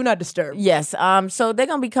do not disturb. Yes. So they're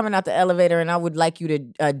gonna be coming out the elevator, and I would like you to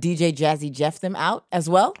DJ Jazzy Jeff them out as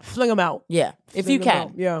well. Fling them out. Yeah, if Fling you 'em can.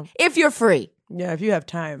 out. Yeah. If you're free. Yeah, if you have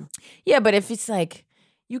time. Yeah, but if it's like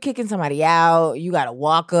you kicking somebody out, you gotta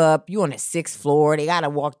walk up. You on the 6th floor. They gotta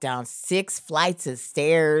walk down 6 flights of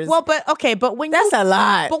stairs. Well, but okay, but when that's a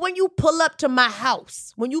lot. But when you pull up to my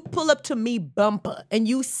house, when you pull up to me bumper, and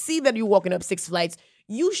you see that you're walking up 6 flights,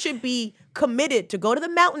 You should be committed to go to the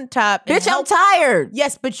mountaintop. And Bitch, I'm help. tired.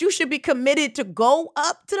 Yes, but you should be committed to go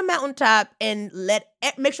up to the mountaintop and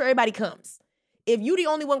make sure everybody comes. If you the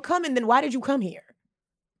only one coming, then why did you come here?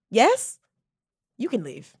 Yes? You can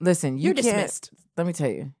leave. Listen, You're can't, dismissed. Let me tell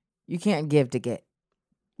you, you can't give to get.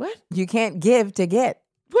 What? You can't give to get.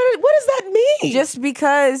 What does that mean? Just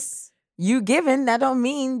because you giving, that don't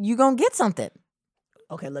mean you gonna get something.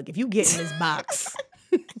 Okay, look, if you get in this box,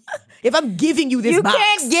 if I'm giving you this You box.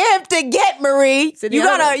 can't give to get, Marie. So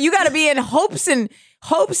You gotta be in hopes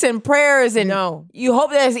and prayers, and No. you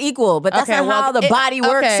hope that it's equal. But that's not how the body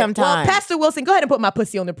works sometimes. Well, Pastor Wilson, go ahead and put my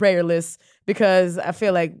pussy on the prayer list because I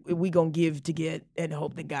feel like we gonna give to get and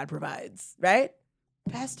hope that God provides, right?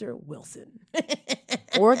 Pastor Wilson.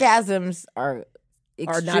 Orgasms are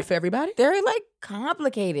not for everybody. They're like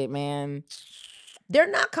complicated, man. They're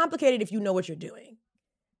not complicated if you know what you're doing,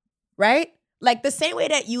 right? Like the same way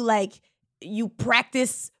that you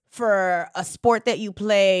practice for a sport that you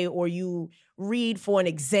play, or you read for an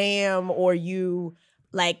exam, or you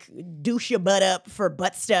like douche your butt up for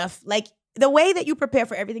butt stuff. Like the way that you prepare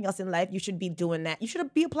for everything else in life, you should be doing that. You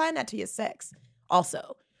should be applying that to your sex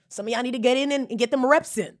also. Some of y'all need to get in and get them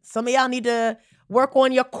reps in. Some of y'all need to work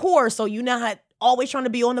on your core so you're not always trying to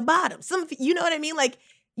be on the bottom. You know what I mean? Like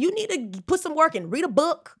you need to put some work in. Read a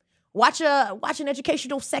book. Watch an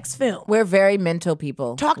educational sex film. We're very mental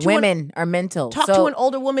people. Women are mental. Talk to an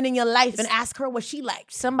older woman in your life and ask her what she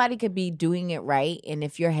likes. Somebody could be doing it right, and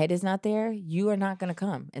if your head is not there, you are not going to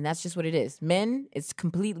come. And that's just what it is. Men, it's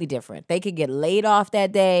completely different. They could get laid off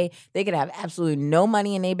that day. They could have absolutely no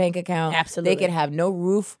money in their bank account. Absolutely. They could have no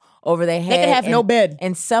roof over their head. They could have no bed.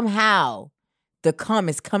 And somehow the cum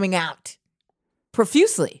is coming out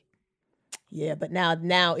profusely. Yeah, but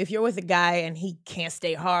now if you're with a guy and he can't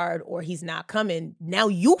stay hard or he's not coming, now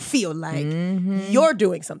you feel like you're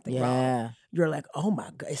doing something wrong. You're like, oh my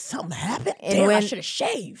God, something happened? Damn, I should have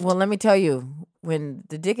shaved. Well, let me tell you, when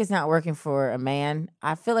the dick is not working for a man,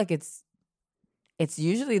 I feel like it's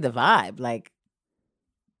usually the vibe. Like,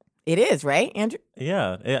 it is, right, Andrew?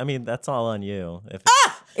 Yeah, I mean that's all on you.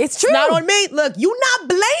 It's true. It's not on me. Look, you not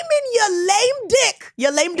blaming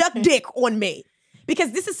your lame duck dick on me.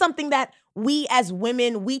 Because this is something that we as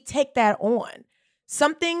women, we take that on.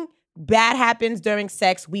 Something bad happens during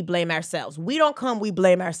sex, we blame ourselves. We don't come, we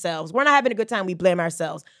blame ourselves. We're not having a good time, we blame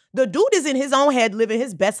ourselves. The dude is in his own head living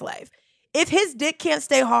his best life. If his dick can't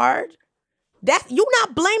stay hard, you're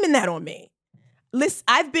not blaming that on me. Listen,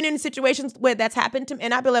 I've been in situations where that's happened to me,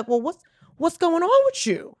 and I'd be like, well, what's going on with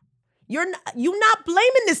you? You're not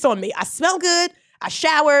blaming this on me. I smell good. I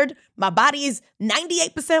showered. My body is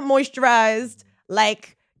 98% moisturized.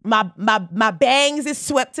 Like my bangs is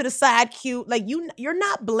swept to the side cute. Like you're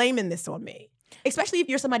not blaming this on me. Especially if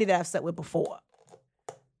you're somebody that I've slept with before.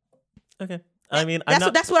 Okay. I mean,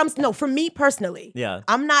 for me personally. Yeah.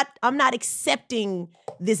 I'm not accepting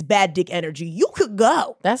this bad dick energy. You could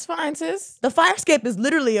go. That's fine, sis. The fire escape is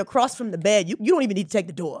literally across from the bed. You don't even need to take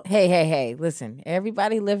the door. Hey, listen.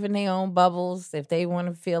 Everybody live in their own bubbles. If they want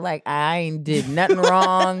to feel like I ain't did nothing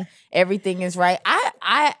wrong, everything is right.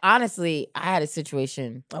 I honestly, I had a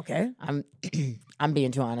situation. Okay. I'm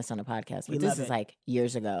being too honest on the podcast, but this is like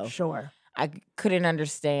years ago. Sure. I couldn't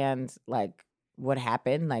understand like what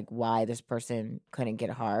happened, like why this person couldn't get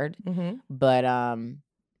hard. Mm-hmm. But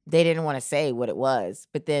they didn't want to say what it was.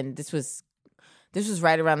 But then this was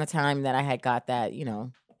right around the time that I had got that,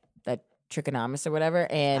 that trichomonas or whatever.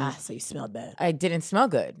 And so you smelled bad. I didn't smell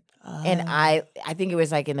good. And I think it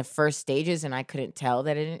was like in the first stages, and I couldn't tell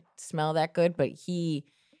that it didn't smell that good. But he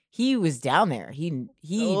was down there. He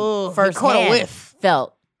first caught a whiff.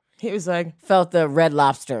 He was like, felt the red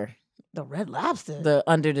lobster. The red lobster? The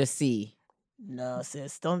under the sea. No,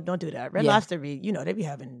 sis, don't do that. Red lobster they be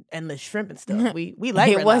having endless shrimp and stuff. We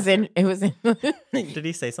like red lobster. It was Did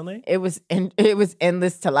he say something? It was endless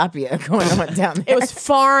tilapia going on down there. It was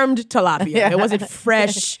farmed tilapia. Yeah. It wasn't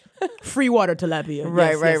fresh free-water tilapia.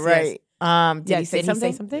 Right. Did he say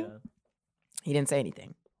something? Yeah. He didn't say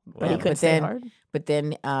anything. But he couldn't say hard? But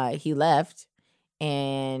then he left,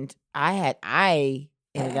 and I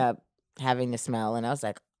ended up having the smell, and I was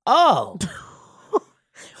like, oh.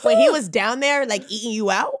 Wait, he was down there like eating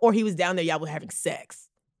you out, or he was down there y'all were having sex?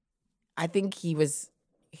 I think he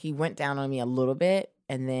went down on me a little bit,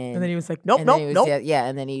 and then he was like, nope. Yeah,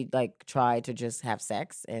 and then he like tried to just have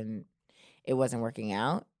sex, and it wasn't working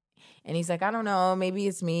out. And he's like, I don't know, maybe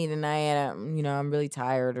it's me tonight. I'm really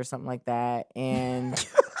tired or something like that. And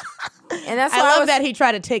And that's why I love was, that he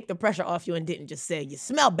tried to take the pressure off you and didn't just say, you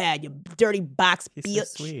smell bad, you dirty box He's bitch.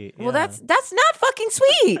 so sweet. Well, yeah. that's not fucking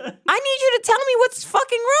sweet. I need you to tell me what's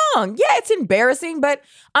fucking wrong. Yeah, it's embarrassing, but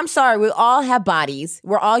I'm sorry. We all have bodies.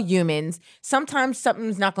 We're all humans. Sometimes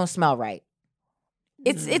something's not gonna smell right.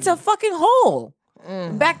 It's a fucking hole.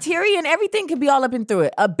 Bacteria and everything can be all up and through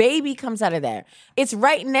it. A baby comes out of there. It's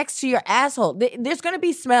right next to your asshole. There's gonna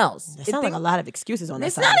be smells. There sound like a lot of excuses on that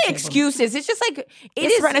It's side not of the table. excuses. It's just like it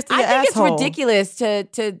It's is. right next to I your think asshole. it's ridiculous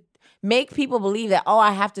to make people believe that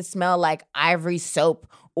I have to smell like Ivory soap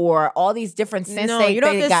or all these different scents. No, they you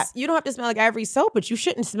don't, got. you don't have to smell like Ivory soap, but you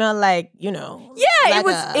shouldn't smell like, Yeah, like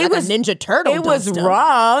it was a Ninja Turtle. It was duster.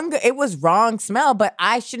 wrong. It was wrong smell, but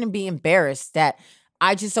I shouldn't be embarrassed that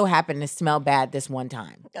I just so happened to smell bad this one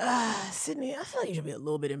time. Sydney, I feel like you should be a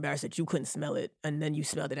little bit embarrassed that you couldn't smell it, and then you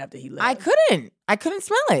smelled it after he left. I couldn't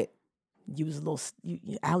smell it. You was a little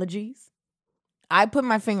allergies. I put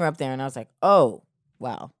my finger up there and I was like, oh,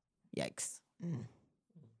 wow. Yikes.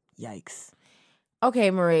 Yikes. Okay,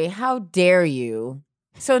 Marie, how dare you?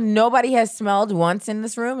 So nobody has smelled once in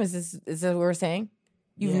this room? Is this what we're saying?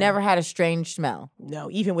 You've Yeah. never had a strange smell. No,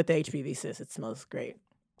 even with the HPV cyst, it smells great.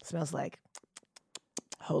 It smells like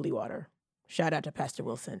holy water. Shout out to Pastor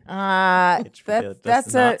Wilson. Does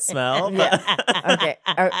That's not a smell. okay.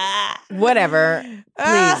 Whatever.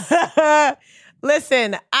 Please.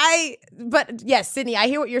 Listen, but yes, Sydney, I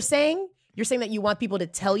hear what you're saying. You're saying that you want people to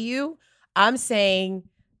tell you. I'm saying,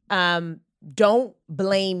 don't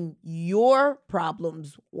blame your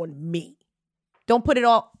problems on me. Don't put it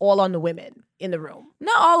all on the women in the room.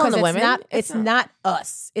 Not all on the It's women. It's not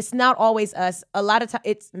us. It's not always us. A lot of times,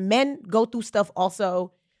 it's men go through stuff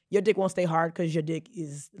also. Your dick won't stay hard because your dick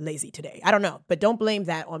is lazy today. I don't know. But don't blame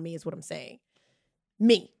that on me is what I'm saying.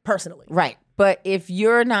 Me, personally. Right. But if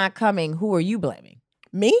you're not coming, who are you blaming?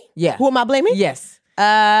 Me? Yeah. Who am I blaming? Yes.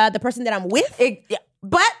 The person that I'm with.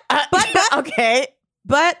 But Okay.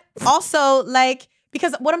 But also, like,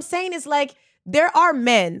 because what I'm saying is, like, there are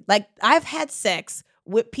men, like, I've had sex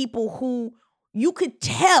with people who you could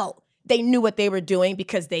tell they knew what they were doing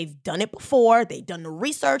because they've done it before. They've done the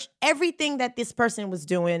research. Everything that this person was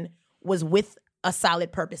doing was with a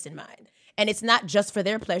solid purpose in mind. And it's not just for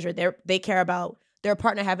their pleasure. They care about their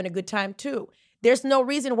partner having a good time, too. There's no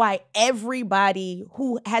reason why everybody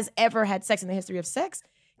who has ever had sex in the history of sex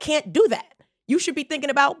can't do that. You should be thinking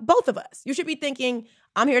about both of us. You should be thinking,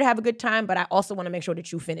 I'm here to have a good time, but I also want to make sure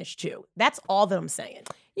that you finish too. That's all that I'm saying.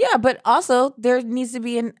 Yeah, but also there needs to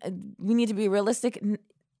be we need to be realistic.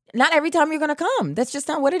 Not every time you're going to come. That's just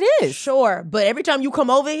not what it is. Sure, but every time you come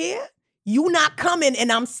over here, you not coming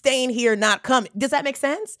and I'm staying here not coming. Does that make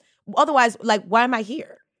sense? Otherwise, like, why am I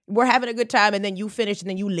here? We're having a good time and then you finish and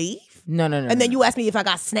then you leave? No. And then you ask me if I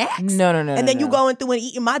got snacks? No. And then you going through and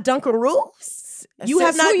eating my Dunkaroos? You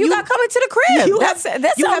have not. You got coming to the crib. You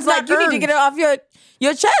That you sounds have like not you need to earned. get it off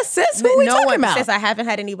your chest, sis. Who But are we no talking one about? says I haven't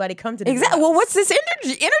had anybody come to the Exactly. house. Well, what's this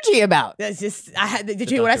energy about? That's just, did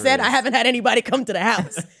you hear what I said? I Dunkaroos. haven't had anybody come to the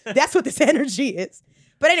house. That's what this energy is.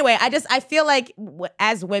 But anyway, I feel like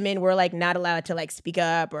as women, we're like not allowed to like speak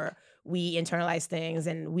up or we internalize things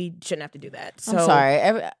and we shouldn't have to do that. So I'm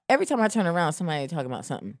sorry. Every time I turn around, somebody talking about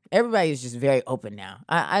something. Everybody is just very open now.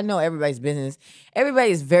 I know everybody's business. Everybody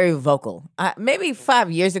is very vocal. Maybe 5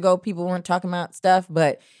 years ago, people weren't talking about stuff,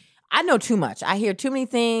 but I know too much. I hear too many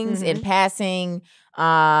things in passing.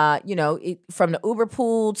 From the Uber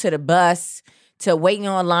pool to the bus to waiting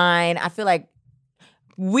online. I feel like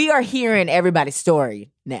we are hearing everybody's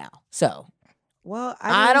story now. So Well,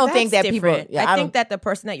 I don't think that's that people- different. yeah, I I think don't- that the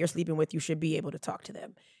person that you're sleeping with, you should be able to talk to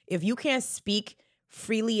them. If you can't speak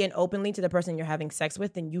freely and openly to the person you're having sex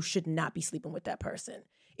with, then you should not be sleeping with that person.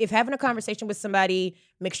 If having a conversation with somebody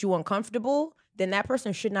makes you uncomfortable, then that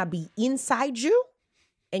person should not be inside you,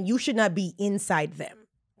 and you should not be inside them.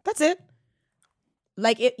 That's it.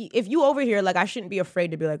 Like, if you over here, like, I shouldn't be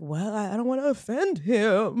afraid to be like, well, I don't want to offend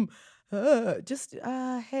him.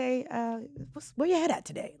 Hey, where your head at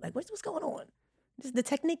today? Like, what's going on? The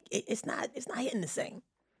technique, it's not hitting the same.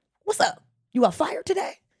 What's up? You are fired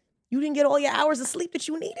today? You didn't get all your hours of sleep that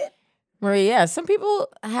you needed? Maria, some people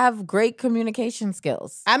have great communication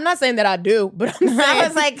skills. I'm not saying that I do, but I'm saying. I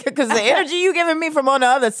was like, because the energy you giving me from on the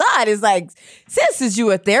other side is like, sis, is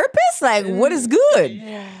you a therapist? Like, what is good?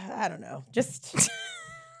 Yeah, I don't know. Just,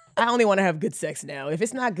 I only want to have good sex now. If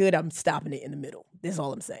it's not good, I'm stopping it in the middle. That's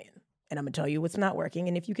all I'm saying. And I'm going to tell you what's not working.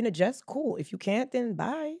 And if you can adjust, cool. If you can't, then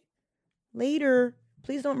bye. Later.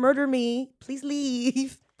 Please don't murder me. Please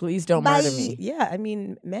leave. Please don't Bye. murder me. Yeah, I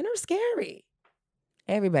mean, men are scary.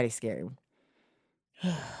 Everybody's scary.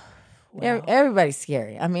 Wow. Everybody's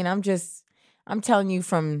scary. I mean, I'm telling you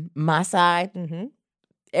from my side, Mm-hmm.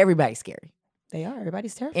 everybody's scary They are.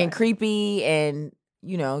 Everybody's terrified. and creepy, and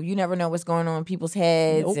you never know what's going on in people's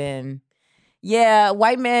heads. Nope. And yeah,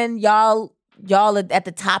 white men, y'all are at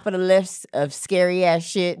the top of the list of scary ass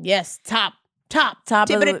shit. Yes, top, Tip of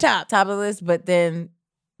the top of the list, but then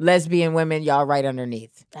lesbian women, y'all right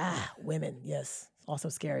underneath. Women. Yes, also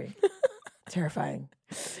scary, terrifying.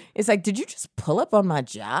 It's like, did you just pull up on my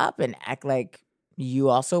job and act like you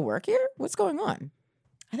also work here? What's going on?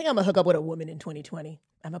 I think I'm gonna hook up with a woman in 2020.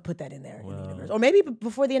 I'm gonna put that in there in the Whoa. universe, or maybe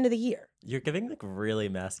before the end of the year. You're giving like really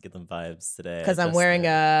masculine vibes today. Because I'm Just wearing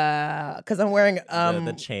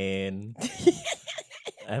the chain,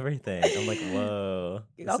 everything. I'm like, whoa.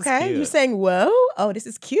 This is okay, cute. you're saying whoa? Oh, this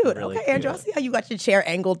is cute. Really okay, Andrew, I cute. see how you got your chair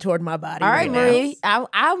angled toward my body. All right, now. Marie,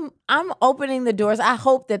 I'm opening the doors. I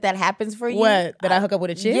hope that happens for you. What? That I hook up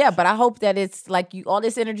with a chick? Yeah, but I hope that it's like you all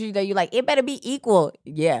this energy that you like. It better be equal.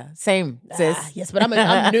 Yeah, same, sis. Yes, but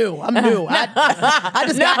I'm new. I'm new. I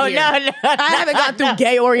just got here. No. I haven't gone through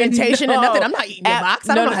gay orientation and nothing. I'm not eating your box.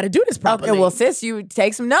 I don't know how to do this properly. Okay, well, sis, you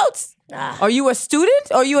take some notes. Are you a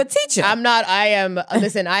student or are you a teacher? I'm not. I am.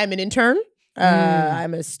 Listen, I am an intern.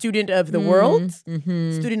 I'm a student of the world,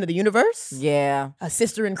 student of the universe, Yeah. a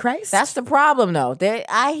sister in Christ. That's the problem, though.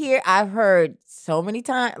 I've heard so many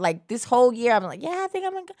times, like this whole year, I'm like, yeah, I think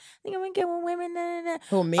I'm gonna get with women. Nah, nah.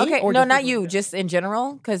 Who, me? Okay, Or no, just not people you, in just in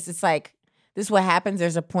general, because it's like this is what happens.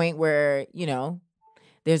 There's a point where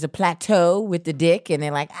there's a plateau with the dick, and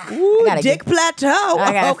they're like, Ooh, I gotta dick plateau.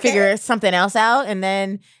 I gotta Okay. figure something else out, and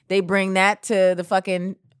then they bring that to the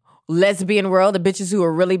fucking lesbian world. The bitches who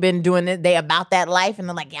have really been doing it, they about that life, and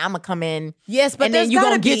they're like, yeah, I'm gonna come in. Yes, but and then there's you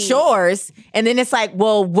gonna gotta get be- yours, and then it's like,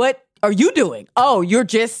 well, what are you doing? Oh, you're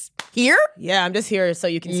just here? Yeah, I'm just here so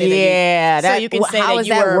you can say Yeah, that. So you can say how that is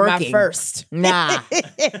you that were working? my first. Nah.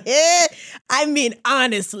 I mean,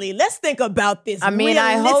 honestly, let's think about this. I mean,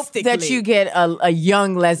 I hope that realistically. you get a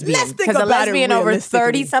young lesbian. Let's think Because a about it lesbian over realistically.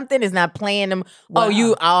 30 something is not playing them. Wow.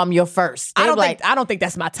 I'm your first. I They're don't think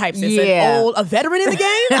that's my type. Sis. Yeah. A veteran in the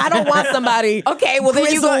game. I don't want somebody. Okay, well then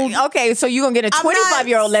grizzled. so you're gonna get a I'm not-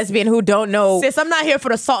 25-year-old lesbian who don't know. Sis, I'm not here for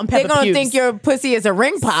the salt and They're pepper gonna pubes. think your pussy is a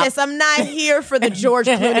ring pop. Sis, I'm not here for the George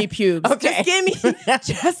Clooney pubes. Okay.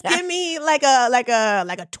 Just give me like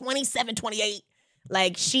a 27, 28.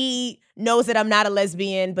 Like she knows that I'm not a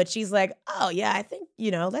lesbian, but she's like, oh yeah, I think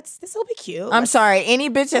this will be cute. I'm sorry, any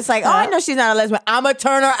bitch that's like, oh, I know she's not a lesbian, I'ma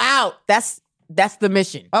turn her out. That's the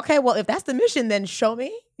mission. Okay, well, if that's the mission, then show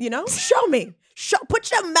me. Show me. Put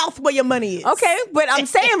your mouth where your money is. Okay, but I'm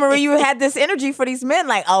saying, Marie, you had this energy for these men,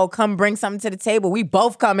 like, oh, come bring something to the table. We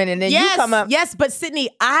both come in, and then Yes, you come up. yes, but Sydney,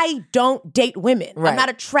 I don't date women. Right. I'm not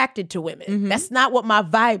attracted to women. That's not what my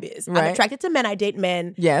vibe is. I'm Right. attracted to men. I date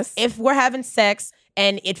men. Yes. If we're having sex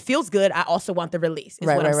and it feels good, I also want the release, is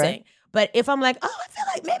Right, what I'm right, right. saying. But if I'm like, oh, I feel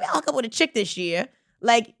like maybe I'll hook up with a chick this year,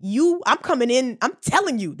 like I'm coming in, I'm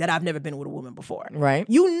telling you that I've never been with a woman before. Right.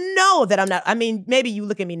 You know that I'm not, I mean, maybe you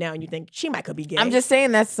look at me now and you think she might could be gay. I'm just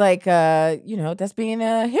saying that's like, that's being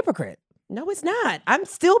a hypocrite. No, it's not. I'm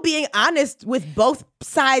still being honest with both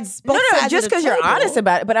sides. Both No, sides just of the because you're table. honest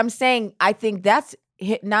about it. But I'm saying, I think that's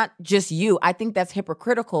not just you. I think that's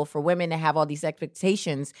hypocritical for women to have all these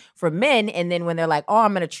expectations for men. And then when they're like, oh,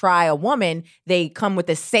 I'm going to try a woman, they come with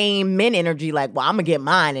the same men energy, like, well, I'm going to get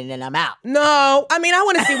mine and then I'm out. No, I mean, I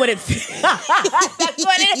want to see what it feels. That's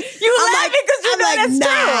what it You I'm laughing because you I'm know like, that's nah.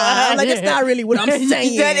 true. I'm like, that's not really what I'm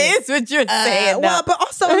saying. That is what you're saying. Well, but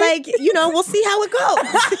also, like, we'll see how it goes.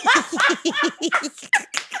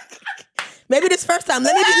 Maybe this first time,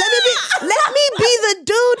 let me be the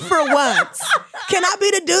dude for once. Can I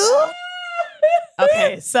be the dude?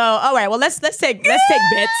 Okay, so all right, well let's take bets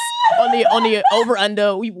on the over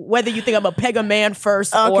under. Whether you think I'm a peg a man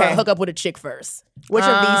first or Okay. hook up with a chick first. Which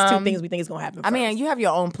of these two things we think is gonna happen? I first? mean, you have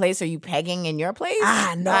your own place. Are you pegging in your place?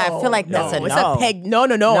 No. I feel like that's a It's no. a peg. No.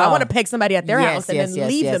 I want to peg somebody at their Yes, house and yes, then yes,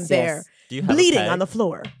 leave yes, them there yes. Do you have a bleeding peg? on the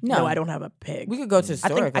floor. No. I don't have a peg. We could go to the I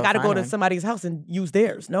store. think I got to go to somebody's house and use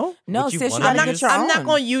theirs. No, No, Would you sis, you wanna gotta use- get your I'm own. not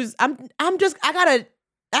going to use. I'm just.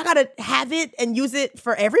 I gotta have it and use it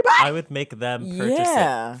for everybody. I would make them purchase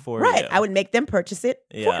Yeah. it for Right. you. I would make them purchase it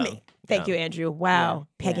for Yeah. me. Thank Yeah. you, Andrew. Wow,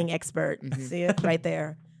 pegging expert. See it right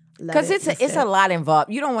there. Love Because it. it's a lot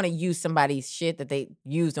involved. You don't want to use somebody's shit that they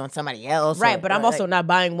used on somebody else. Right, or- but I'm or also like- not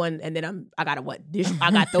buying one and then I gotta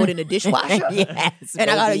I gotta throw it in the dishwasher. Yes, And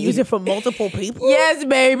I gotta baby. use it for multiple people. Yes,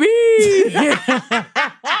 baby.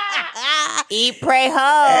 Eat, pray,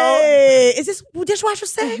 ho. Hey, is this dishwasher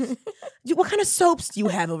safe? What kind of soaps do you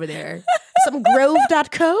have over there? Some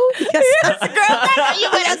Grove.co? Yes,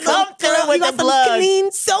 You better come through with you got the some plug.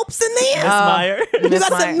 clean soaps in there? Miss Meyer. You Miss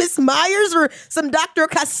got Meyer. some Miss Myers or some Dr.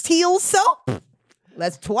 Castile soap?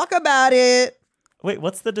 Let's talk about it. Wait,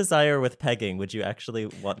 what's the desire with pegging? Would you actually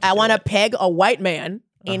want to I do want to it? peg a white man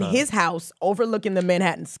in Uh-huh. his house overlooking the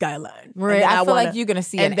Manhattan skyline. Maria, And then I feel wanna- like you're gonna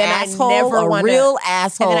see and an then I asshole, never a wanna- real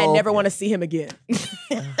asshole. And then I never want to see him again.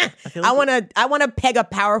 feel I like want to peg a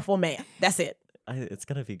powerful man. That's it. it's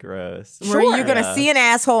gonna be gross. Maria, you're gonna Yeah. see an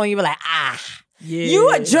asshole, and you're like, Yeah. you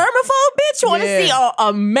a germaphobe bitch? You want to Yeah. see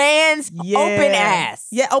a man's open ass?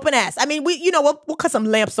 Yeah, open ass. I mean, we'll cut some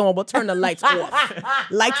lamps on. We'll turn the lights off.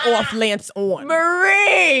 Lights off, lamps on.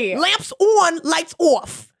 Marie. Lamps on, lights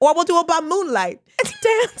off. Or we'll do it by moonlight.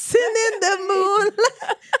 Dancing in the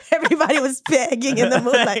moonlight. Everybody was pegging in the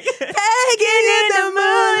moonlight. Pegging in the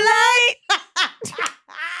moonlight.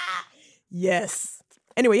 Yes.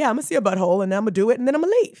 Anyway, yeah, I'm going to see a butthole and then I'm going to do it and then I'm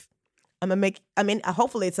going to leave.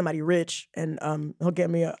 Hopefully it's somebody rich and he'll get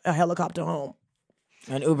me a helicopter home.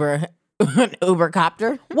 An Uber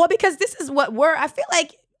copter. Well, because this is what I feel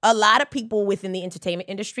like a lot of people within the entertainment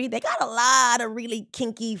industry, they got a lot of really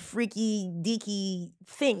kinky, freaky, deaky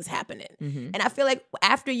things happening. Mm-hmm. And I feel like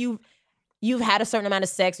after you've had a certain amount of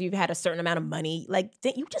sex, or you've had a certain amount of money, like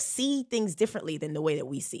you just see things differently than the way that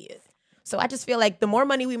we see it. So I just feel like the more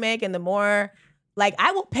money we make and the more, like,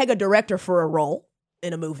 I will peg a director for a role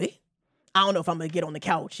in a movie. I don't know if I'm gonna get on the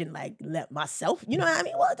couch and like let myself, you know what I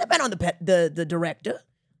mean? Well, it depends on the director.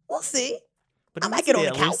 We'll see. But I it might needs get to on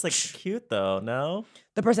be the at least like couch. cute though. No.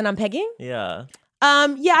 The person I'm pegging? Yeah.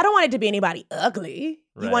 Yeah, I don't want it to be anybody ugly.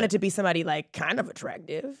 You want Right. it to be somebody like kind of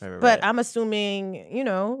attractive. Right. But I'm assuming, you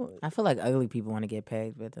know. I feel like ugly people want to get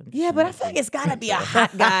pegged with them. Yeah, but I feel like it's gotta be a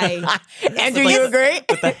hot guy. Andrew, With, you like, agree?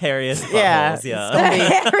 With the hairiest buttholes, Yeah. yeah.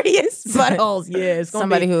 The hairiest buttholes. Yeah, it's gonna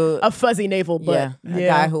Somebody be who, a fuzzy navel butt. yeah, a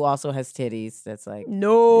guy who also has titties. That's like,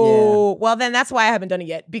 No. Well, then that's why I haven't done it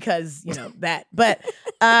yet because, you know, that. But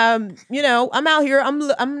you know, I'm out here.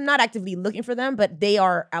 I'm not actively looking for them, but they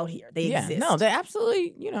are out here. They yeah, exist. no, they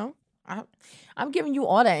absolutely, you know, I'm giving you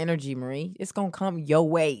all that energy, Marie. It's gonna come your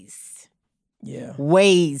ways. Yeah.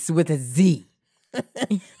 Ways with a Z.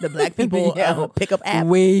 The black people Yeah. pickup app.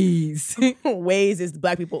 Ways. Waze is the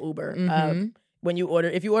black people Uber. Mhm. When you order,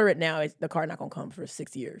 if you order it now, the car not gonna come for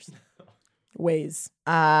 6 years. Waze.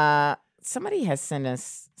 Somebody has sent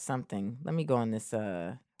us something. Let me go on this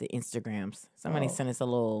the Instagrams. Somebody Oh. sent us a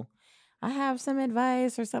little, I have some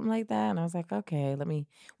advice or something like that. And I was like, okay,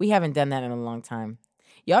 we haven't done that in a long time.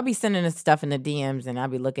 Y'all be sending us stuff in the DMs and I'll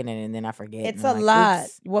be looking at it and then I forget. It's and a I'm like, lot.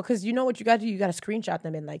 oops. Well, because you know what you got to do? You got to screenshot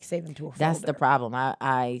them and like save them to a folder. That's the problem.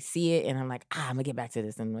 I see it and I'm like, I'm gonna get back to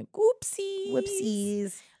this. And I'm like, oopsie.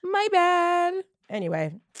 Whoopsies. My bad.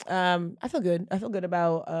 Anyway, I feel good. I feel good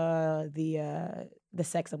about the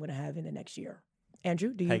sex I'm gonna have in the next year.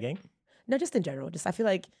 Andrew, do you? Pegging? No, just in general. Just I feel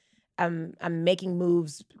like I'm making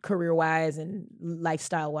moves career wise and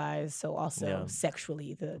lifestyle wise. So also Yeah.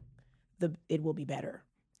 sexually, the it will be better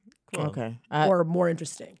Cool. Okay. or more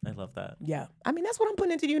interesting. I love that. Yeah, I mean that's what I'm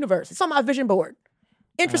putting into the universe. It's on my vision board.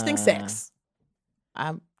 Interesting sex.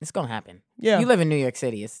 It's gonna happen. Yeah, You live in New York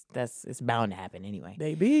City. It's bound to happen anyway.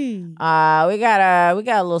 baby. We got a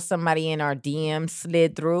little somebody in our DM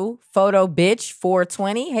slid through. Photo bitch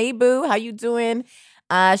 420. Hey boo, how you doing?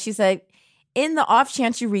 She said, in the off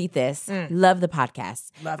chance you read this, love the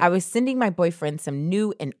podcast. Love I it. was sending my boyfriend some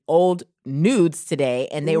new and old nudes today,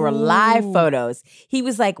 and they were live Ooh. photos. He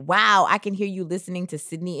was like, wow, I can hear you listening to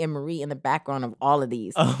Sydney and Marie in the background of all of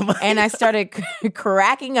these. Oh my And I started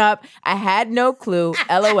cracking up. I had no clue.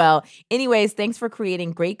 LOL. Anyways, thanks for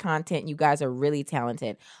creating great content. You guys are really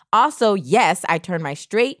talented. Also, yes, I turned my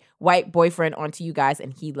straight white boyfriend onto you guys,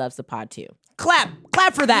 and he loves the pod too. Clap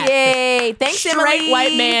for that. Yay. Thanks, Straight Emily.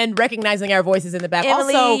 white man recognizing our voices in the back.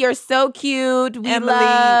 Emily, also, you're so cute. We Emily,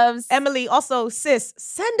 loves. Emily, also, sis,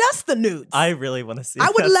 send us the nudes. I really want to see.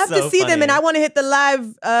 I would That's love to so see them, and funny. I want to hit the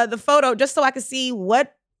live, the photo, just so I could see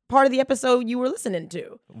what part of the episode you were listening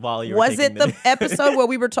to. While you were Was taking it the episode where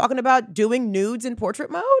we were talking about doing nudes in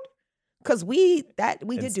portrait mode? Because we did do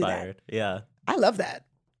that. Inspired. Yeah. I love that.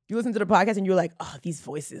 You listen to the podcast and you're like, oh, these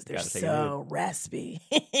voices, they're Gotta take a so raspy.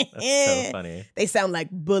 That's so funny. They sound like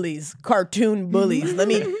bullies, cartoon bullies. Let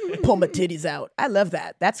me pull my titties out. I love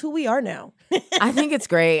that. That's who we are now. I think it's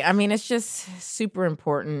great. I mean, it's just super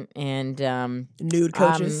important. And Nude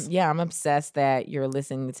coaches. I'm obsessed that you're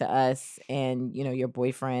listening to us and, you know, your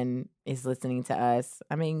boyfriend is listening to us.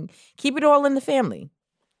 I mean, keep it all in the family,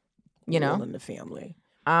 you know? All in the family.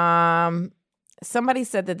 Somebody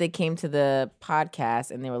said that they came to the podcast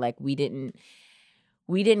and they were like, we didn't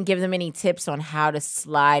give them any tips on how to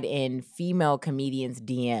slide in female comedians'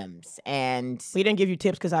 DMs. And We didn't give you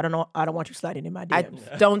tips because I don't want you sliding in my I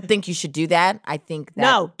DMs. don't think you should do that. I think that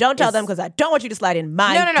No, don't tell is- them because I don't want you to slide in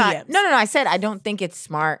my no, DMs. no. I said I don't think it's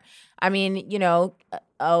smart. I mean, you know,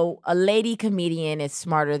 a lady comedian is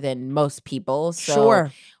smarter than most people. So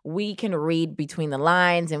Sure. we can read between the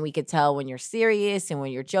lines and we could tell when you're serious and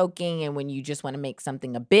when you're joking and when you just want to make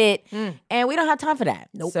something a bit. And we don't have time for that.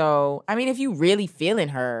 Nope. So, I mean, if you really feeling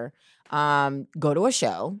her, go to a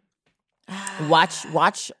show,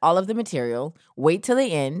 watch all of the material, wait till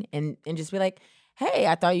the end and just be like, hey,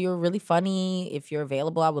 I thought you were really funny. If you're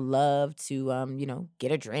available, I would love to,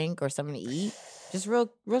 get a drink or something to eat. Just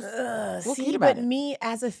real See, cute about but it. me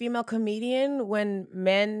as a female comedian, when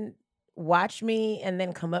men watch me and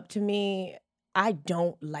then come up to me, I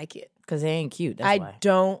don't like it. Because they ain't cute. That's I why.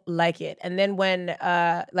 don't like it. And then when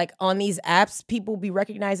like on these apps, people be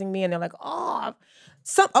recognizing me and they're like, oh,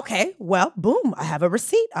 okay, well, boom, I have a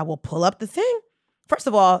receipt. I will pull up the thing. First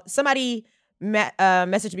of all, somebody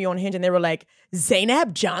messaged me on Hinge and they were like,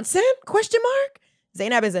 Zainab Johnson? ?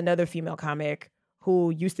 Zainab is another female comic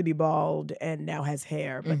who used to be bald and now has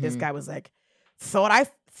hair. But this guy was like, thought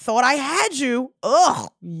I had you. Ugh,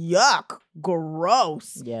 yuck,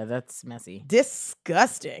 gross. Yeah, that's messy.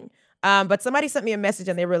 Disgusting. But somebody sent me a message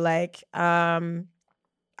and they were like, I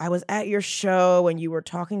was at your show and you were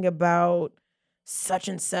talking about such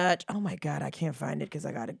and such. Oh my God, I can't find it because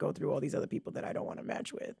I got to go through all these other people that I don't want to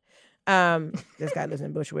match with. This guy lives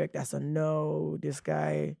in Bushwick. That's a no. This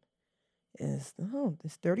guy is,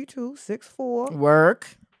 it's 32, 6'4". Work.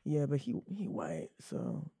 Yeah, but he white,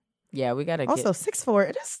 so. Yeah, we gotta Also,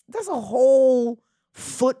 6'4", that's a whole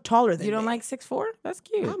foot taller than You don't me. like 6'4"? That's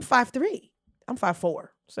cute. I'm 5'3". I'm 5'4".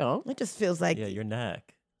 So It just feels like Yeah, your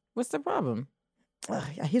neck. what's the problem?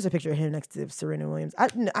 here's a picture of him next to Serena Williams.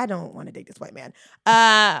 I don't want to date this white man.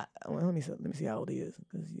 Well, let me see how old he is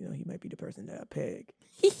because he might be the person that I peg.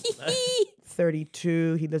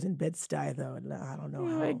 32. He lives in Bed-Stuy though. I don't know Oh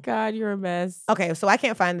how. my God, you're a mess. Okay, so I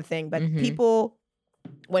can't find the thing, but Mhm.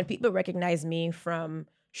 when people recognize me from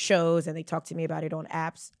shows and they talk to me about it on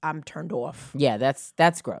apps, I'm turned off. Yeah, that's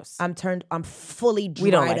gross. I'm fully dried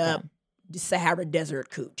We don't like up that. Sahara Desert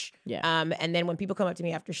cooch. Yeah. And then when people come up to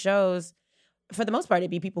me after shows, for the most part, it'd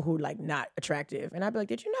be people who are like not attractive. And I'd be like,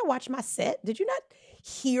 did you not watch my set? Did you not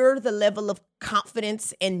hear the level of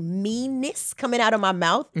confidence and meanness coming out of my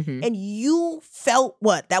mouth? Mhm. And you felt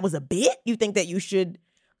what? That was a bit? You think that you should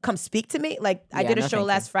come speak to me? Like I Yeah, did a no, show thank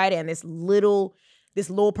last Friday and this little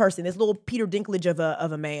person, this little Peter Dinklage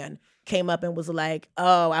of a man came up and was like,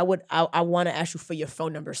 oh, I want to ask you for your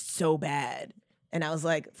phone number so bad. And I was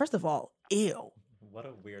like, first of all, ew. What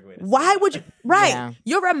a weird way to Why say would you? Right. Yeah.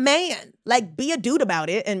 You're a man. Like, be a dude about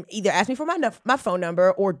it and either ask me for my phone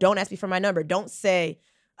number or don't ask me for my number. Don't say,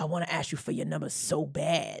 I want to ask you for your number so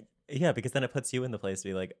bad. Yeah, because then it puts you in the place to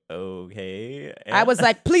be like, okay. I was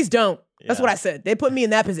like, please don't. That's Yeah. what I said. They put me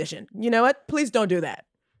in that position. You know what? Please don't do that.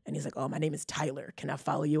 And he's like, oh, my name is Tyler. Can I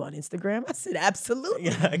follow you on Instagram? I said, absolutely.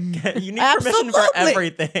 Yeah, you need permission for Absolutely.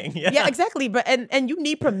 everything. Yeah, Yeah, exactly. But and you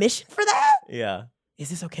need permission for that? Yeah. Is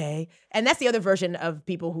this okay? And that's the other version of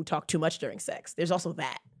people who talk too much during sex. There's also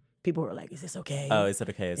that. People who are like, is this okay? Oh, is it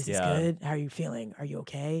okay? Is this Yeah. good? How are you feeling? Are you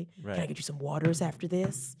okay? Can I Right. get you some waters after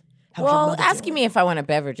this? How's your Well, mother asking doing? me if I want a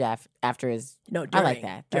beverage after is No, I like during.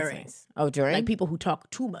 that. That's During. nice. Oh, during? Like people who talk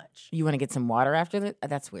too much. You want to get some water after that?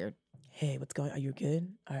 That's weird. Hey, what's going on? Are you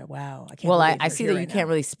good? All right, wow. I can't Well, believe I you're see here that you right can't now.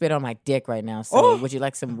 really spit on my dick right now. So Oh. would you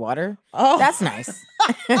like some water? Oh. That's nice.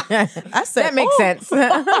 I said, That makes oh. sense.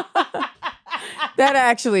 That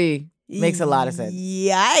actually makes a lot of sense.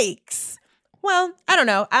 Yikes. Well, I don't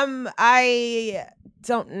know. I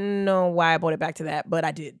don't know why I brought it back to that, but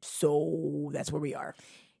I did. So that's where we are.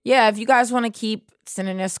 Yeah, if you guys want to keep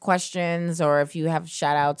sending us questions or if you have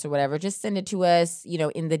shout outs or whatever, just send it to us,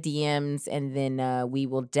 in the DMs and then we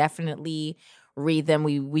will definitely read them.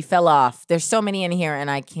 We fell off. There's so many in here and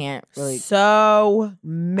I can't really So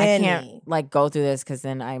many. I can't go through this because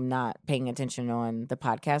then I'm not paying attention on the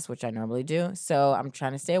podcast, which I normally do. So I'm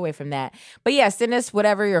trying to stay away from that. But yeah, send us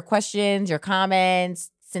whatever your questions, your comments,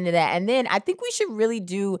 send it that. And then I think we should really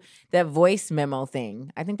do that voice memo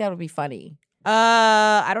thing. I think that would be funny.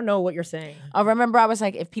 I don't know what you're saying. Remember, I was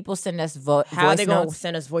like, if people send us How are voice they going to notes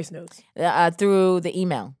send us voice notes? through the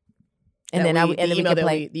email, and then we can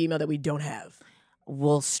play. The email that we don't have.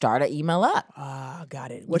 We'll start an email up.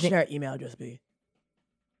 Got it. What should our email address be?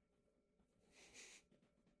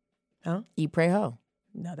 Huh? Eat, pray, ho.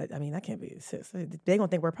 No, that can't be. They're gonna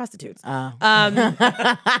think we're prostitutes. Oh.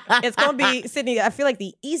 It's gonna be Sydney. I feel like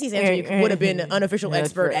the easiest answer would have been unofficial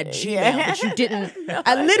expert at Gmail, but you didn't.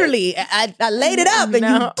 I literally, I laid it up, and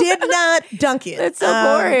you did not dunk it. It's so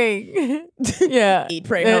boring. Yeah. Eat,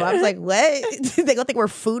 pray, hope. I was like, what? They gonna think we're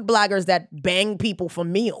food bloggers that bang people for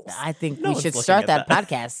meals. I think No we one's should looking start at that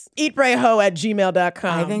podcast.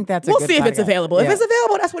 eatprayho@gmail.com. I think that's a We'll good see if it's podcast. available. If Yeah. it's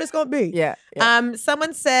available, that's what it's gonna be. Yeah.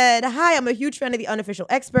 Someone said, hi, I'm a huge fan of the unofficial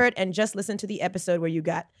expert and just listened to the episode where you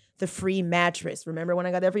got the free mattress. Remember when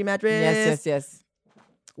I got that free mattress? Yes.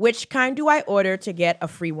 Which kind do I order to get a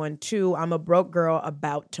free one too? I'm a broke girl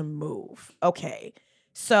about to move. Okay.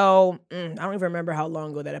 So I don't even remember how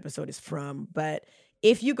long ago that episode is from, but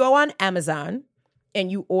if you go on Amazon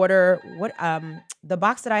and you order the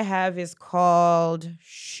box that I have is called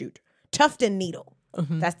Tuft and Needle.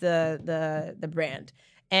 That's the brand.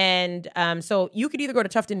 And so you could either go to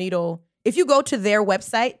Tuft and Needle. If you go to their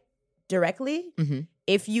website directly,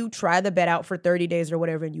 if you try the bed out for 30 days or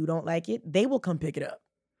whatever and you don't like it, they will come pick it up.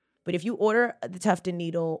 But if you order the Tuft and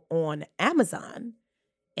Needle on Amazon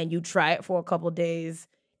and you try it for a couple of days,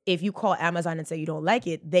 if you call Amazon and say you don't like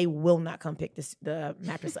it, they will not come pick the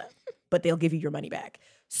mattress up, but they'll give you your money back.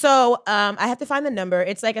 So I have to find the number.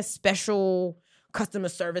 It's like a special customer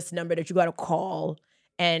service number that you got to call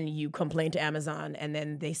and you complain to Amazon and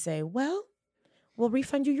then they say, well, we'll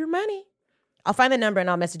refund you your money. I'll find the number and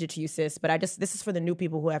I'll message it to you, sis. But this is for the new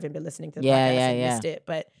people who haven't been listening to the podcast and missed it.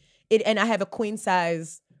 But and I have a queen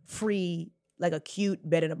size free, like a cute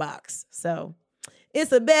bed in a box. So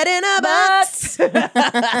it's a bed in a box.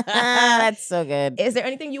 That's so good. Is there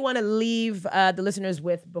anything you want to leave the listeners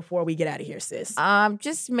with before we get out of here, sis?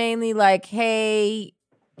 Just mainly like, hey,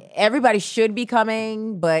 everybody should be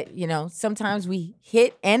coming, but sometimes we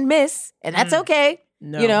hit and miss, and that's okay.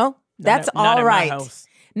 No. That's Not all in my right. house.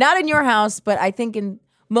 Not in your house, but I think in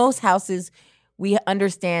most houses we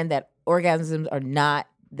understand that orgasms are not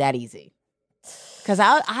that easy. Cause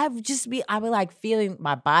I'll be like feeling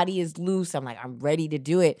my body is loose. I'm like, I'm ready to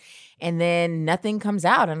do it. And then nothing comes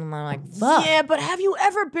out. And I'm like, fuck. Yeah, but have you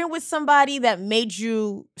ever been with somebody that made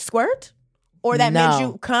you squirt? Or that made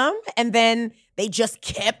you come and then they just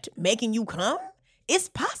kept making you come? It's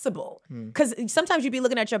possible. Because sometimes you be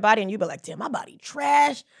looking at your body and you be like, damn, my body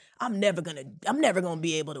trash. I'm never gonna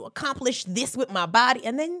be able to accomplish this with my body.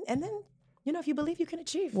 And then if you believe you can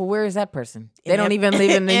achieve. Well, where is that person? They don't even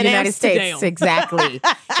live in the United States. Exactly.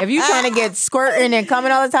 If you're trying to get squirting and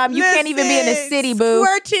coming all the time, you can't even be in the city, boo.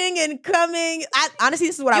 Squirting and coming. Honestly,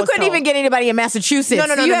 this is what I was told. You couldn't even get anybody in Massachusetts. No.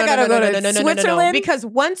 You gotta go to Switzerland. Because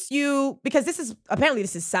this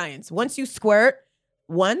is science. Once you squirt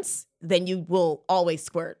once, then you will always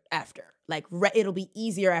squirt after. Like it'll be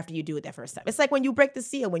easier after you do it that first time. It's like when you break the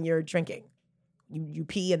seal when you're drinking. You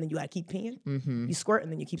pee and then you gotta keep peeing. You squirt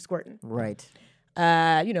and then you keep squirting. Right.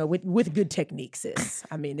 With good technique, sis.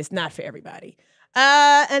 I mean, it's not for everybody.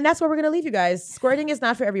 And that's where we're gonna leave you guys. Squirting is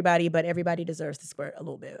not for everybody, but everybody deserves to squirt a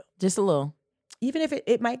little bit. Just a little. Even if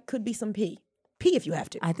it could be some pee. Pee if you have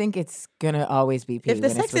to. I think it's gonna always be pee. If the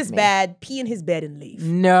sex is bad, pee in his bed and leave.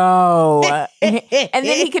 No. And then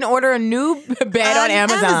he can order a new bed on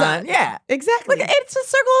Amazon. Yeah. Exactly. Look, it's a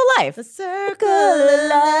circle of life. The circle of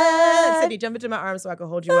life. Cindy, jump into my arms so I can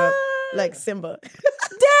hold you up like Simba. Dad!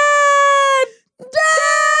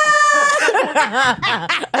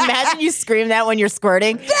 Imagine you scream that when you're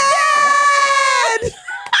squirting. Dad!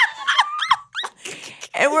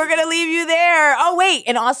 And we're gonna leave you there. Oh wait,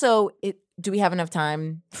 and also, do we have enough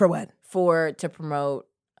time For what? to promote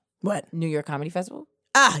What? New York Comedy Festival?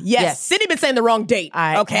 Yes. Cindy been saying the wrong date.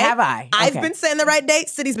 Okay. Have I? I've Okay. been saying the right date.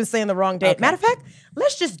 Cindy's been saying the wrong date. Okay. Matter of fact,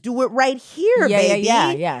 let's just do it right here, baby.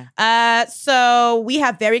 Yeah. So we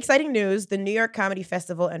have very exciting news. The New York Comedy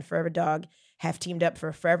Festival and Forever Dog have teamed up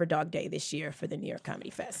for Forever Dog Day this year for the New York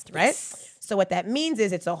Comedy Fest, right? Yes. So what that means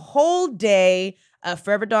is it's a whole day of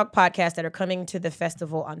Forever Dog podcasts that are coming to the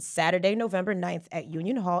festival on Saturday, November 9th at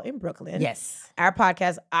Union Hall in Brooklyn. Yes. Our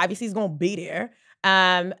podcast obviously is going to be there.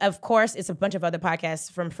 Of course, it's a bunch of other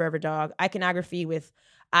podcasts from Forever Dog. Iconography with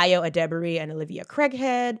Ayo Adebari and Olivia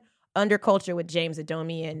Craighead. Underculture with James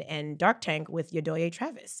Adomian, and Dark Tank with Yodoye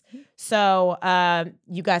Travis. So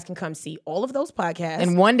you guys can come see all of those podcasts.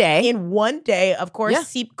 In one day. In one day. Of course, Yeah.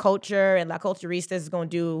 Seep Culture and La Culturistas is going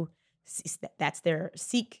to do, that's their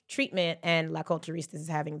Seek treatment, and La Culturistas is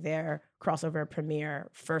having their crossover premiere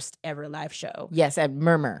first ever live show. Yes, at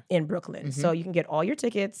Murmur. In Brooklyn. So you can get all your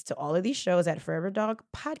tickets to all of these shows at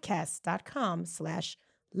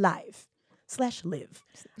foreverdogpodcast.com/live.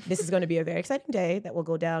 This is going to be a very exciting day that will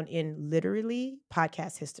go down in literally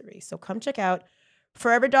podcast history. So come check out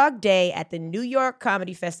Forever Dog Day at the New York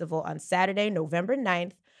Comedy Festival on Saturday, November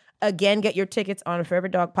 9th. Again, get your tickets on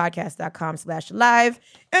foreverdogpodcast.com/live.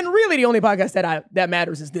 And really the only podcast that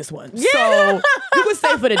matters is this one. Yeah. So you can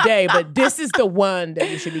stay for the day, but this is the one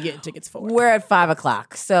that you should be getting tickets for. We're at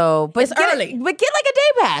 5:00. So, but it's early. But get like a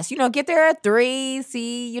day pass. Get there at 3,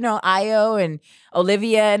 see, Io and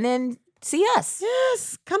Olivia, and then see us.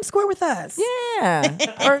 Yes. Come square with us.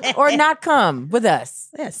 Yeah. or not come with us.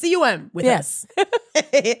 Yeah. CUM with us.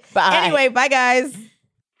 Bye. Anyway, bye guys.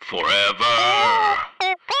 Forever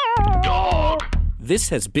Dog. This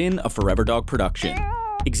has been a Forever Dog production.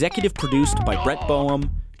 Executive produced by Brett Boehm,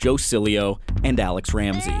 Joe Cilio, and Alex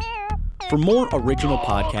Ramsey. For more original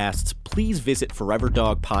podcasts, please visit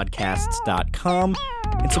foreverdogpodcasts.com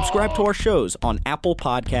and subscribe to our shows on Apple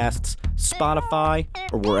Podcasts, Spotify,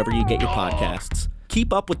 or wherever you get your podcasts.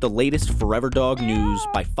 Keep up with the latest Forever Dog news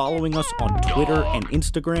by following us on Twitter and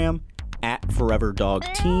Instagram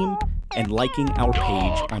 @ForeverDogTeam and liking our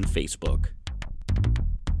page on Facebook.